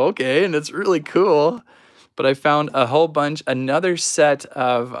 oh, okay, and it's really cool. But I found a whole bunch, another set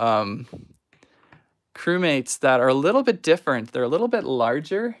of crewmates that are a little bit different. They're a little bit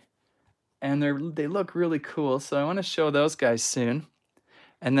larger, and they look really cool. So I want to show those guys soon.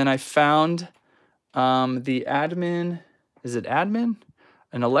 And then I found the admin. Is it admin?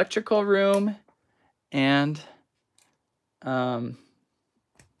 An electrical room, and an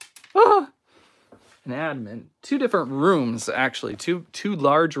admin. Two different rooms, actually. Two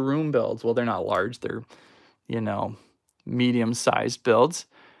large room builds. Well, they're not large. They're, you know, medium-sized builds.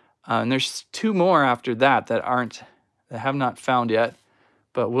 And there's two more after that that have not found yet,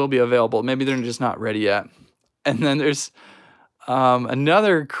 but will be available. Maybe they're just not ready yet. And then there's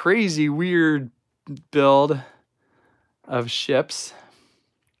another crazy, weird build of ships.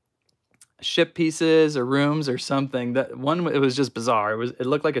 Ship pieces or rooms or something. That one, it was just bizarre. It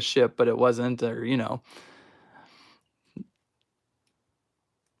looked like a ship, but it wasn't, or you know.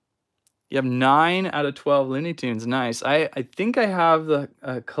 You have 9 out of 12 Looney Tunes. Nice. I think I have a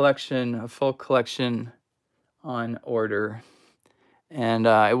full collection on order, and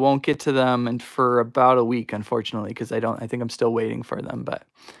I won't get to them for about a week, unfortunately, because I think I'm still waiting for them. But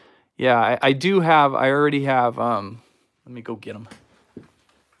yeah, I already have. Let me go get them.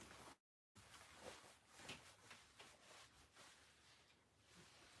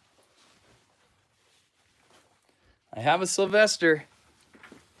 I have a Sylvester.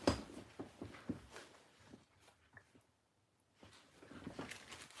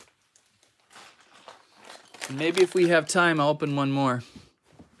 Maybe if we have time, I'll open one more.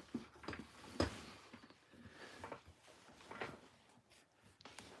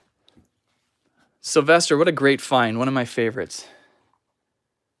 Sylvester, what a great find. One of my favorites.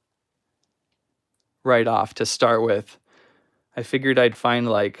 Right off to start with. I figured I'd find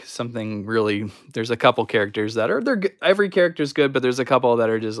like something really, there's a couple characters that are, every character's good, but there's a couple that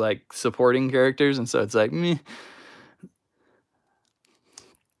are just like supporting characters, and so it's like, meh.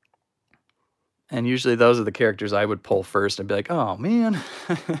 And usually those are the characters I would pull first and be like, oh man.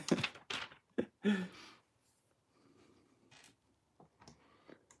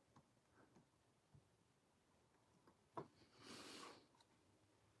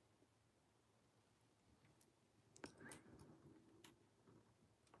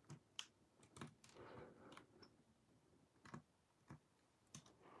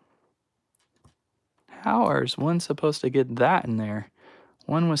 How is one supposed to get that in there?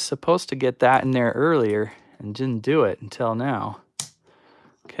 One was supposed to get that in there earlier and didn't do it until now.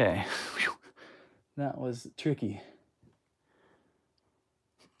 Okay, that was tricky.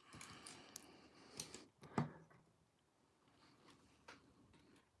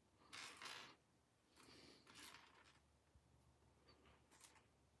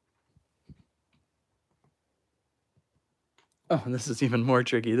 Oh, this is even more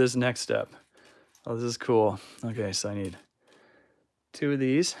tricky. This next step. Oh, this is cool. Okay, so I need 2 of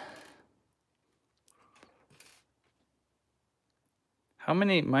these. How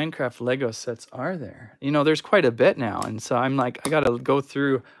many Minecraft Lego sets are there? You know, there's quite a bit now, and so I'm like, I gotta go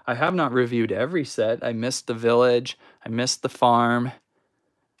through. I have not reviewed every set. I missed the village. I missed the farm.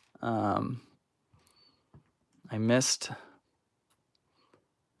 I missed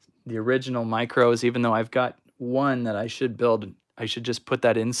the original micros, even though I've got one that I should build. I should just put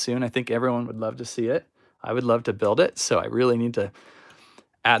that in soon. I think everyone would love to see it. I would love to build it, so I really need to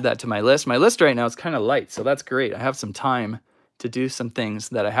add that to my list. My list right now is kind of light, so that's great. I have some time to do some things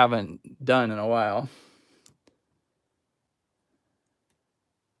that I haven't done in a while.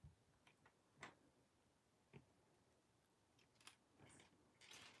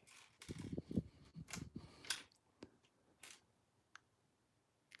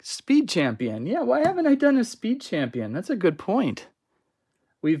 Speed champion. Yeah, why haven't I done a speed champion? That's a good point.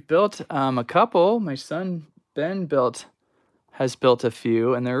 We've built a couple. My son Ben has built a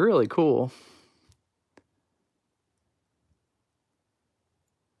few, and they're really cool.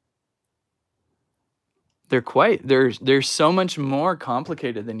 They're so much more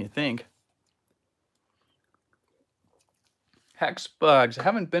complicated than you think. Hex bugs. I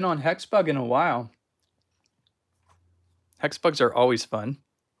haven't been on hex bug in a while. Hex bugs are always fun.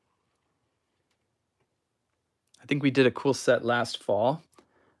 I think we did a cool set last fall.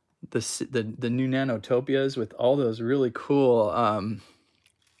 The new Nanotopias with all those really cool,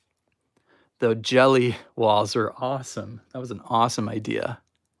 the jelly walls are awesome. That was an awesome idea.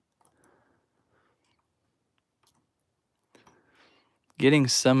 Getting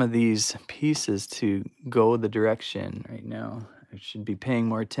some of these pieces to go the direction right now. I should be paying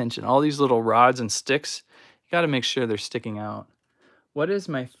more attention. All these little rods and sticks, you got to make sure they're sticking out. What is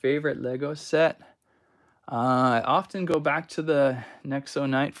my favorite Lego set? I often go back to the Nexo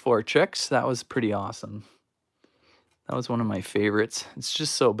Knight Fortrix. That was pretty awesome. That was one of my favorites. It's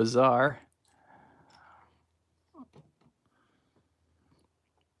just so bizarre.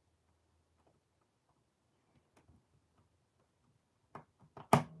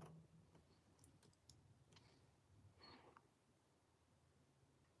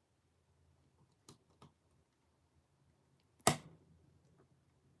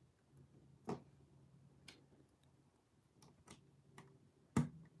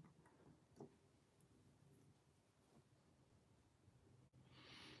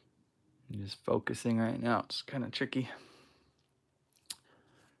 I'm just focusing right now. It's kind of tricky.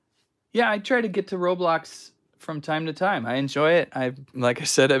 Yeah, I try to get to Roblox from time to time. I enjoy it. Like I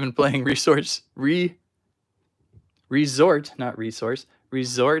said, I've been playing Resort Tycoon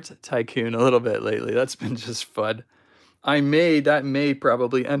a little bit lately. That's been just fun. That may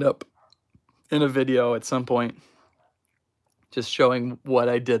probably end up in a video at some point, just showing what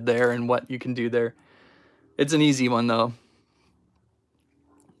I did there and what you can do there. It's an easy one though.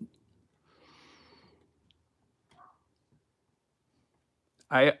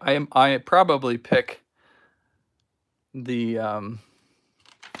 I probably pick the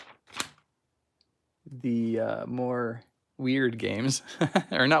more weird games,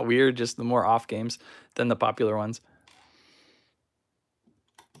 or not weird, just the more off games than the popular ones.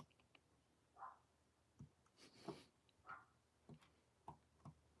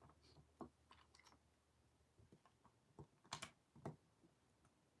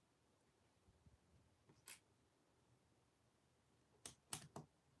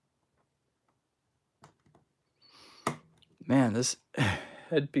 Man, this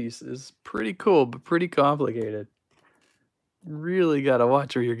headpiece is pretty cool, but pretty complicated. Really got to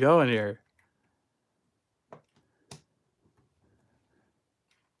watch where you're going here.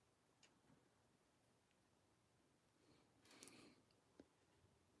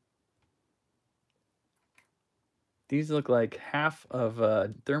 These look like half of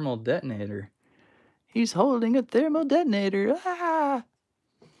a thermal detonator. He's holding a thermal detonator. Ah!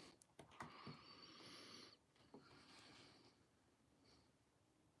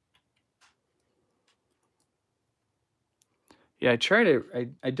 Yeah, I try to,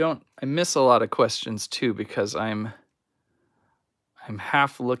 I miss a lot of questions too because I'm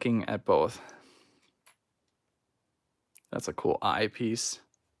half looking at both. That's a cool eye piece.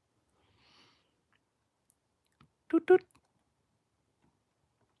 Doot, doot.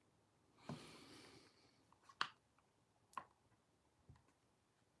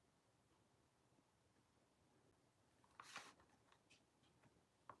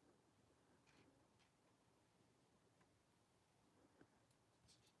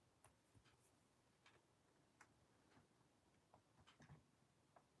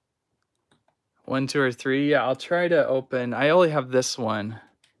 One, two, or three. Yeah, I'll try to open. I only have this one,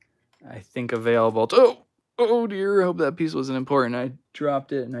 I think, available. Oh dear. I hope that piece wasn't important. I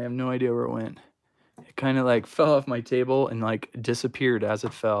dropped it and I have no idea where it went. It kind of like fell off my table and like disappeared as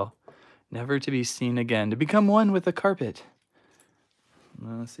it fell. Never to be seen again. To become one with the carpet.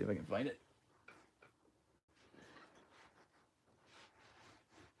 Well, let's see if I can find it.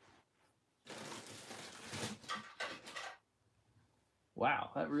 Wow,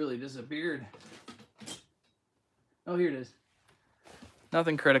 that really disappeared. Oh, here it is.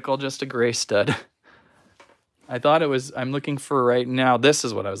 Nothing critical, just a gray stud. I thought it was, I'm looking for right now. This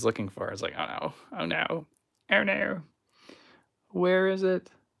is what I was looking for. I was like, oh no, oh no, oh no. Where is it?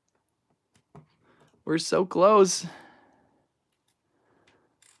 We're so close.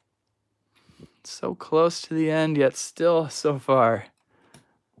 So close to the end, yet still so far.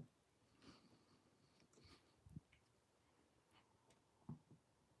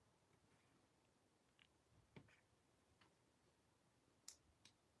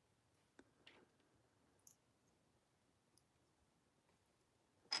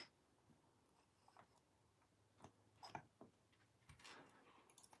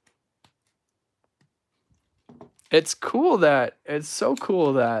 It's cool that, it's so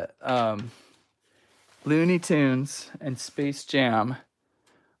cool that Looney Tunes and Space Jam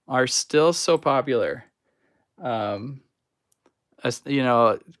are still so popular. You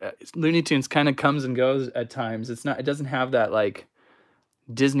know, Looney Tunes kind of comes and goes at times. It doesn't have that like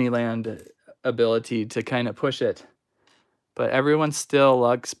Disneyland ability to kind of push it. But everyone still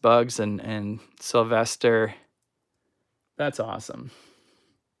likes Bugs and Sylvester. That's awesome.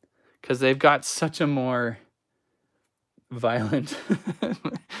 Because they've got such a more violent,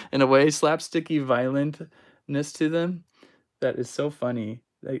 in a way, slapsticky violentness to them that is so funny.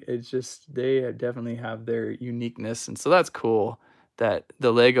 It's just, they definitely have their uniqueness. And so that's cool that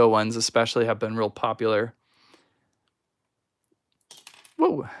the Lego ones especially have been real popular.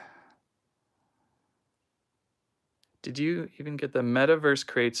 Whoa. Did you even get the metaverse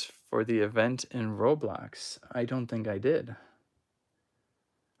crates for the event in Roblox? I don't think I did.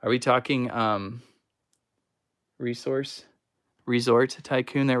 Are we talking Resort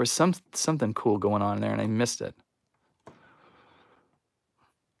Tycoon? There was something cool going on there and I missed it.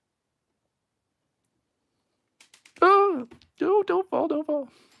 Oh, don't fall, don't fall.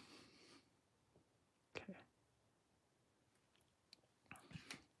 Okay.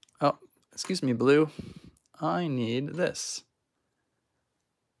 Oh, excuse me, Blue. I need this.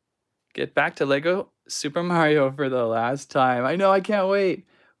 Get back to Lego Super Mario for the last time. I know, I can't wait.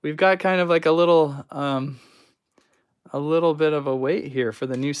 We've got kind of like a little bit of a wait here for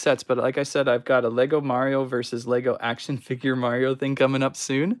the new sets, but like I said, I've got a Lego Mario versus Lego action figure Mario thing coming up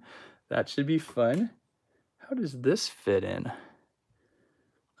soon. That should be fun. How does this fit in?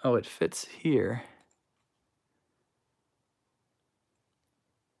 Oh, it fits here.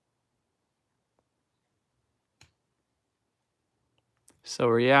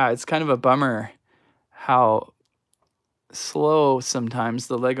 So yeah, it's kind of a bummer how slow sometimes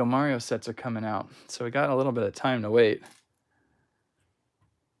the Lego Mario sets are coming out. So we got a little bit of time to wait.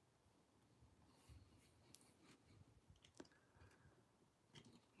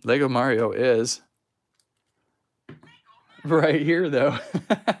 Lego Mario is right here though.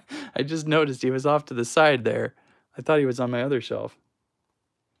 I just noticed he was off to the side there. I thought he was on my other shelf.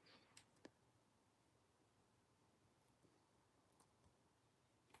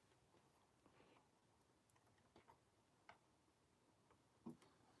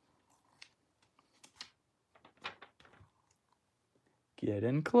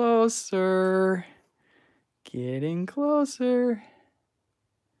 Getting closer. Getting closer.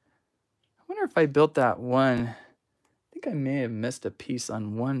 I wonder if I built that one. I think I may have missed a piece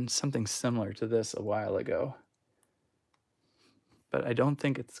on something similar to this a while ago. But I don't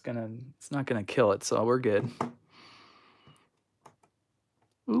think it's not gonna kill it, so we're good.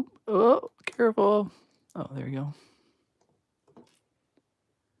 Oh, careful. Oh, there you go.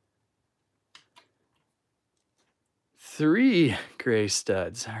 Three gray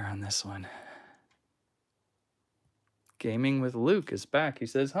studs are on this one. Gaming with Luke is back. He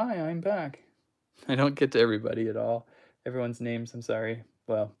says, hi, I'm back. I don't get to everybody at all. Everyone's names, I'm sorry.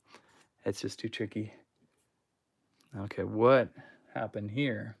 Well, it's just too tricky. Okay, what happened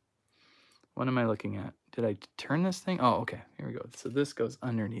here? What am I looking at? Did I turn this thing? Oh, okay, here we go. So this goes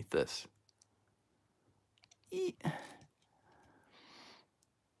underneath this.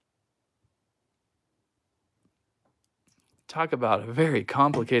 Talk about a very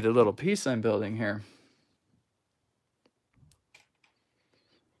complicated little piece I'm building here.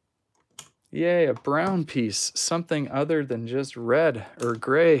 Yay, a brown piece, something other than just red or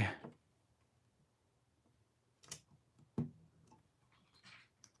gray.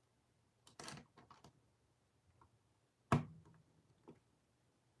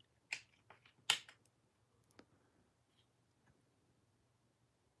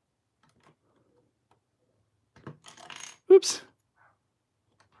 Oops.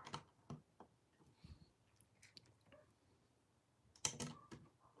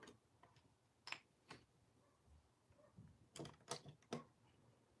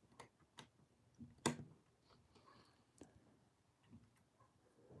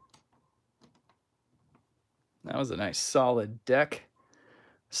 That was a nice solid deck.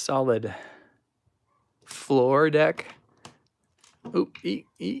 Solid floor deck. Oop,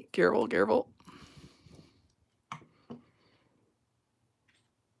 careful, careful.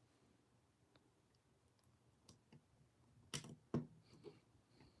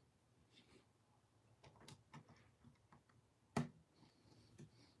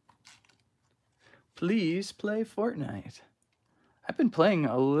 Please play Fortnite. I've been playing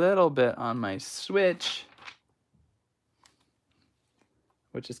a little bit on my Switch,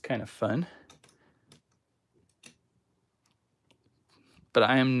 which is kind of fun. But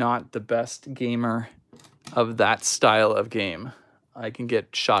I am not the best gamer of that style of game. I can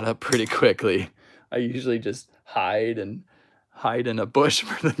get shot up pretty quickly. I usually just hide in a bush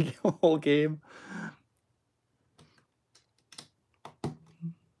for the whole game.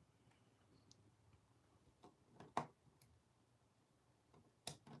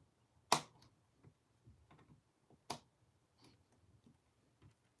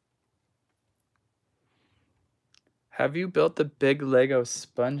 Have you built the big Lego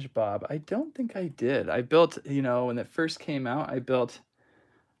SpongeBob? I don't think I did. I built, you know, when it first came out, I built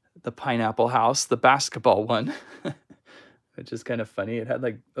the pineapple house, the basketball one, which is kind of funny. It had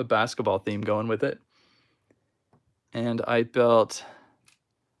like a basketball theme going with it. And I built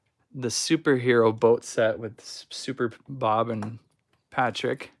the superhero boat set with Super Bob and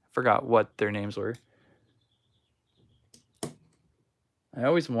Patrick. Forgot what their names were. I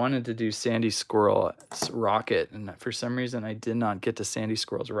always wanted to do Sandy Squirrel's rocket, and for some reason I did not get to Sandy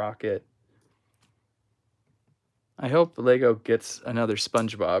Squirrel's rocket. I hope Lego gets another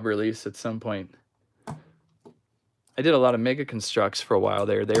SpongeBob release at some point. I did a lot of Mega Constructs for a while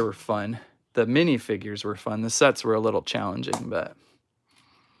there. They were fun. The minifigures were fun. The sets were a little challenging, but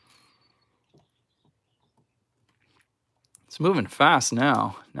it's moving fast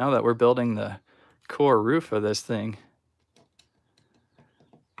now that we're building the core roof of this thing.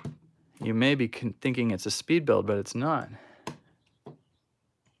 You may be thinking it's a speed build, but it's not.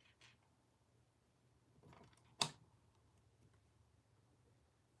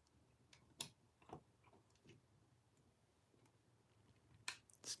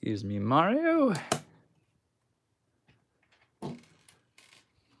 Excuse me, Mario.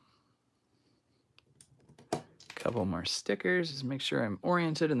 Couple more stickers, just make sure I'm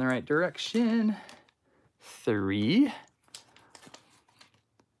oriented in the right direction. 3.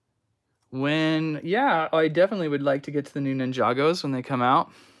 Yeah, I definitely would like to get to the new Ninjagos when they come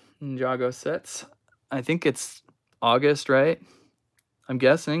out. Ninjago sets. I think it's August, right? I'm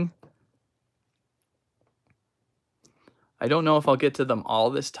guessing. I don't know if I'll get to them all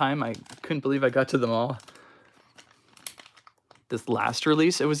this time. I couldn't believe I got to them all. This last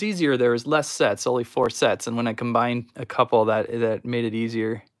release, it was easier. There was less sets, only 4 sets. And when I combined a couple, that made it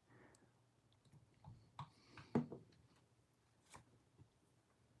easier.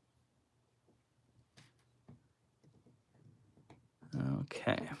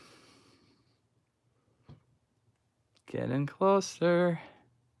 Okay. Getting closer.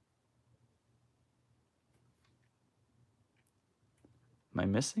 Am I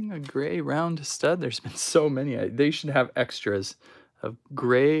missing a gray round stud? There's been so many. They should have extras of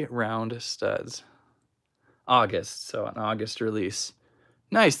gray round studs. August, so an August release.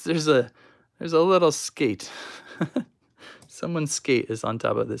 Nice. There's a little skate. Someone's skate is on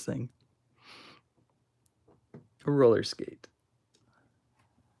top of this thing. A roller skate.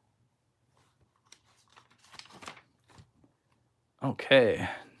 Okay,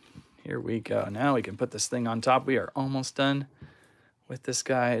 here we go. Now we can put this thing on top. We are almost done with this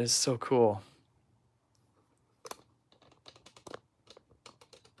guy. It is so cool.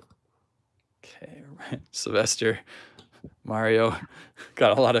 Okay, right. Sylvester, Mario,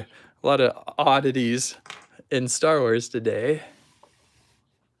 got a lot of oddities in Star Wars today.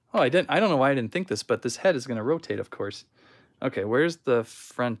 Oh, I don't know why I didn't think this, but this head is going to rotate, of course. Okay, where's the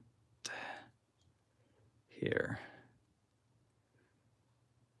front here?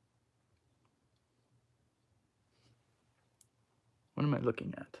 What am I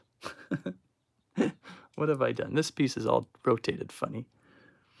looking at? What have I done? This piece is all rotated funny.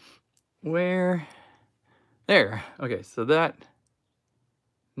 Where? There. Okay, so that...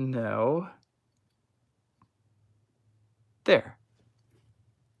 No. There.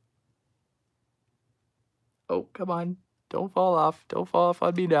 Oh, come on. Don't fall off. Don't fall off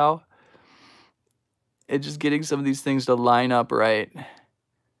on me now. It's just getting some of these things to line up right.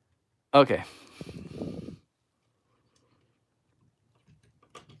 Okay.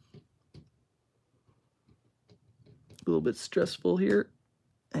 A little bit stressful here.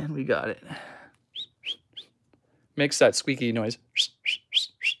 And we got it. Makes that squeaky noise.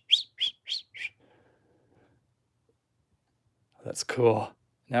 That's cool.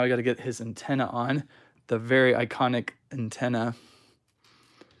 Now we got to get his antenna on. The very iconic antenna.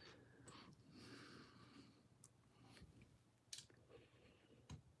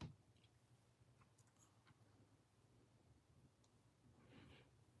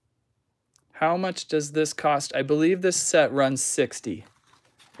 How much does this cost? I believe this set runs $60.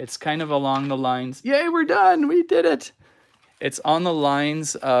 It's kind of along the lines. Yay, we're done. We did it. It's on the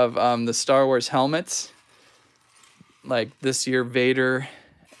lines of the Star Wars helmets. Like this year, Vader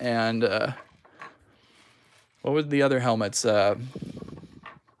and what were the other helmets?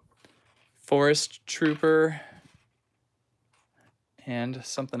 Forest Trooper and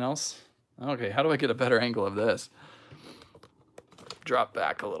something else. Okay, how do I get a better angle of this? Drop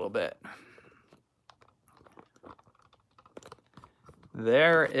back a little bit.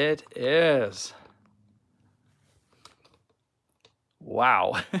 There it is.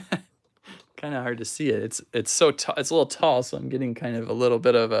 Wow. Kind of hard to see it. It's so tall. It's a little tall, so I'm getting kind of a little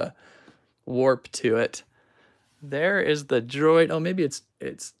bit of a warp to it. There is the droid. Oh, maybe it's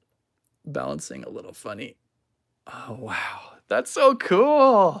balancing a little funny. Oh, wow. That's so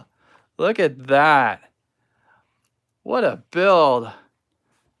cool. Look at that. What a build.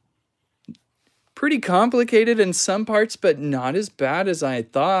 Pretty complicated in some parts, but not as bad as I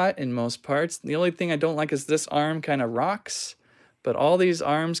thought in most parts. The only thing I don't like is this arm kind of rocks, but all these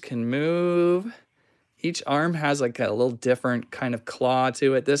arms can move. Each arm has like a little different kind of claw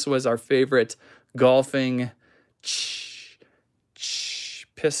to it. This was our favorite golfing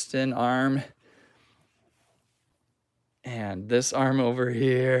piston arm. And this arm over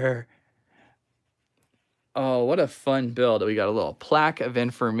here. Oh, what a fun build. We got a little plaque of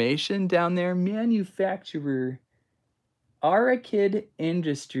information down there. Manufacturer, Arakid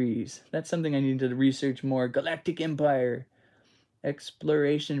Industries. That's something I need to research more. Galactic Empire.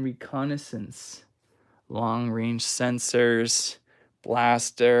 Exploration Reconnaissance. Long-range sensors.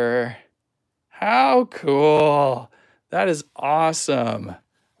 Blaster. How cool. That is awesome.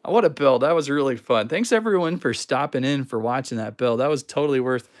 What a build. That was really fun. Thanks, everyone, for stopping in, for watching that build. That was totally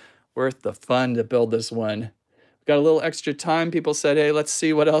worth the fun to build this one. We got a little extra time. People said, hey, let's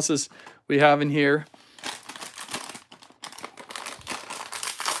see what else we have in here.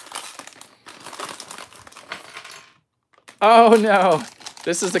 Oh no,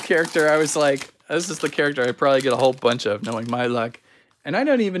 this is the character I was like, this is the character I probably get a whole bunch of, knowing my luck. And I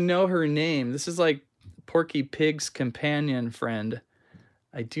don't even know her name. This is like Porky Pig's companion friend.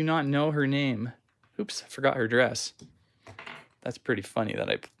 I do not know her name. Oops, I forgot her dress. That's pretty funny that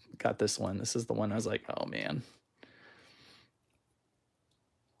I got this one. This is the one I was like, oh man.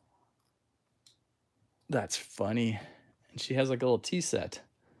 That's funny. And she has like a little tea set.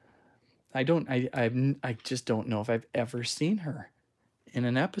 I just don't know if I've ever seen her in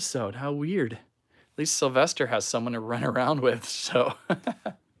an episode. How weird. At least Sylvester has someone to run around with, so.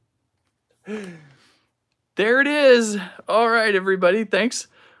 There it is. All right, everybody, thanks.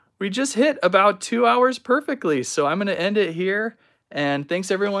 We just hit about 2 hours perfectly, so I'm gonna end it here. And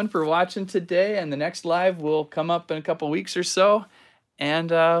thanks everyone for watching today. And the next live will come up in a couple weeks or so.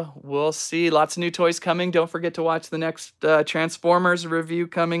 And we'll see lots of new toys coming. Don't forget to watch the next Transformers review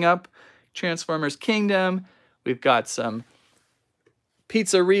coming up. Transformers Kingdom. We've got some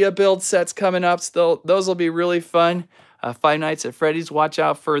pizzeria build sets coming up. So those will be really fun. Five Nights at Freddy's. Watch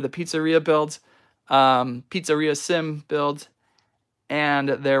out for the pizzeria build, pizzeria sim build. And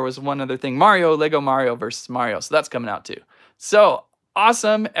there was one other thing, Lego Mario versus Mario. So that's coming out too. So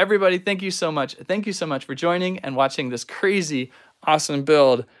awesome, everybody. Thank you so much. Thank you so much for joining and watching this crazy, awesome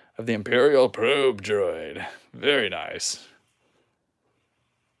build of the Imperial probe droid. Very nice.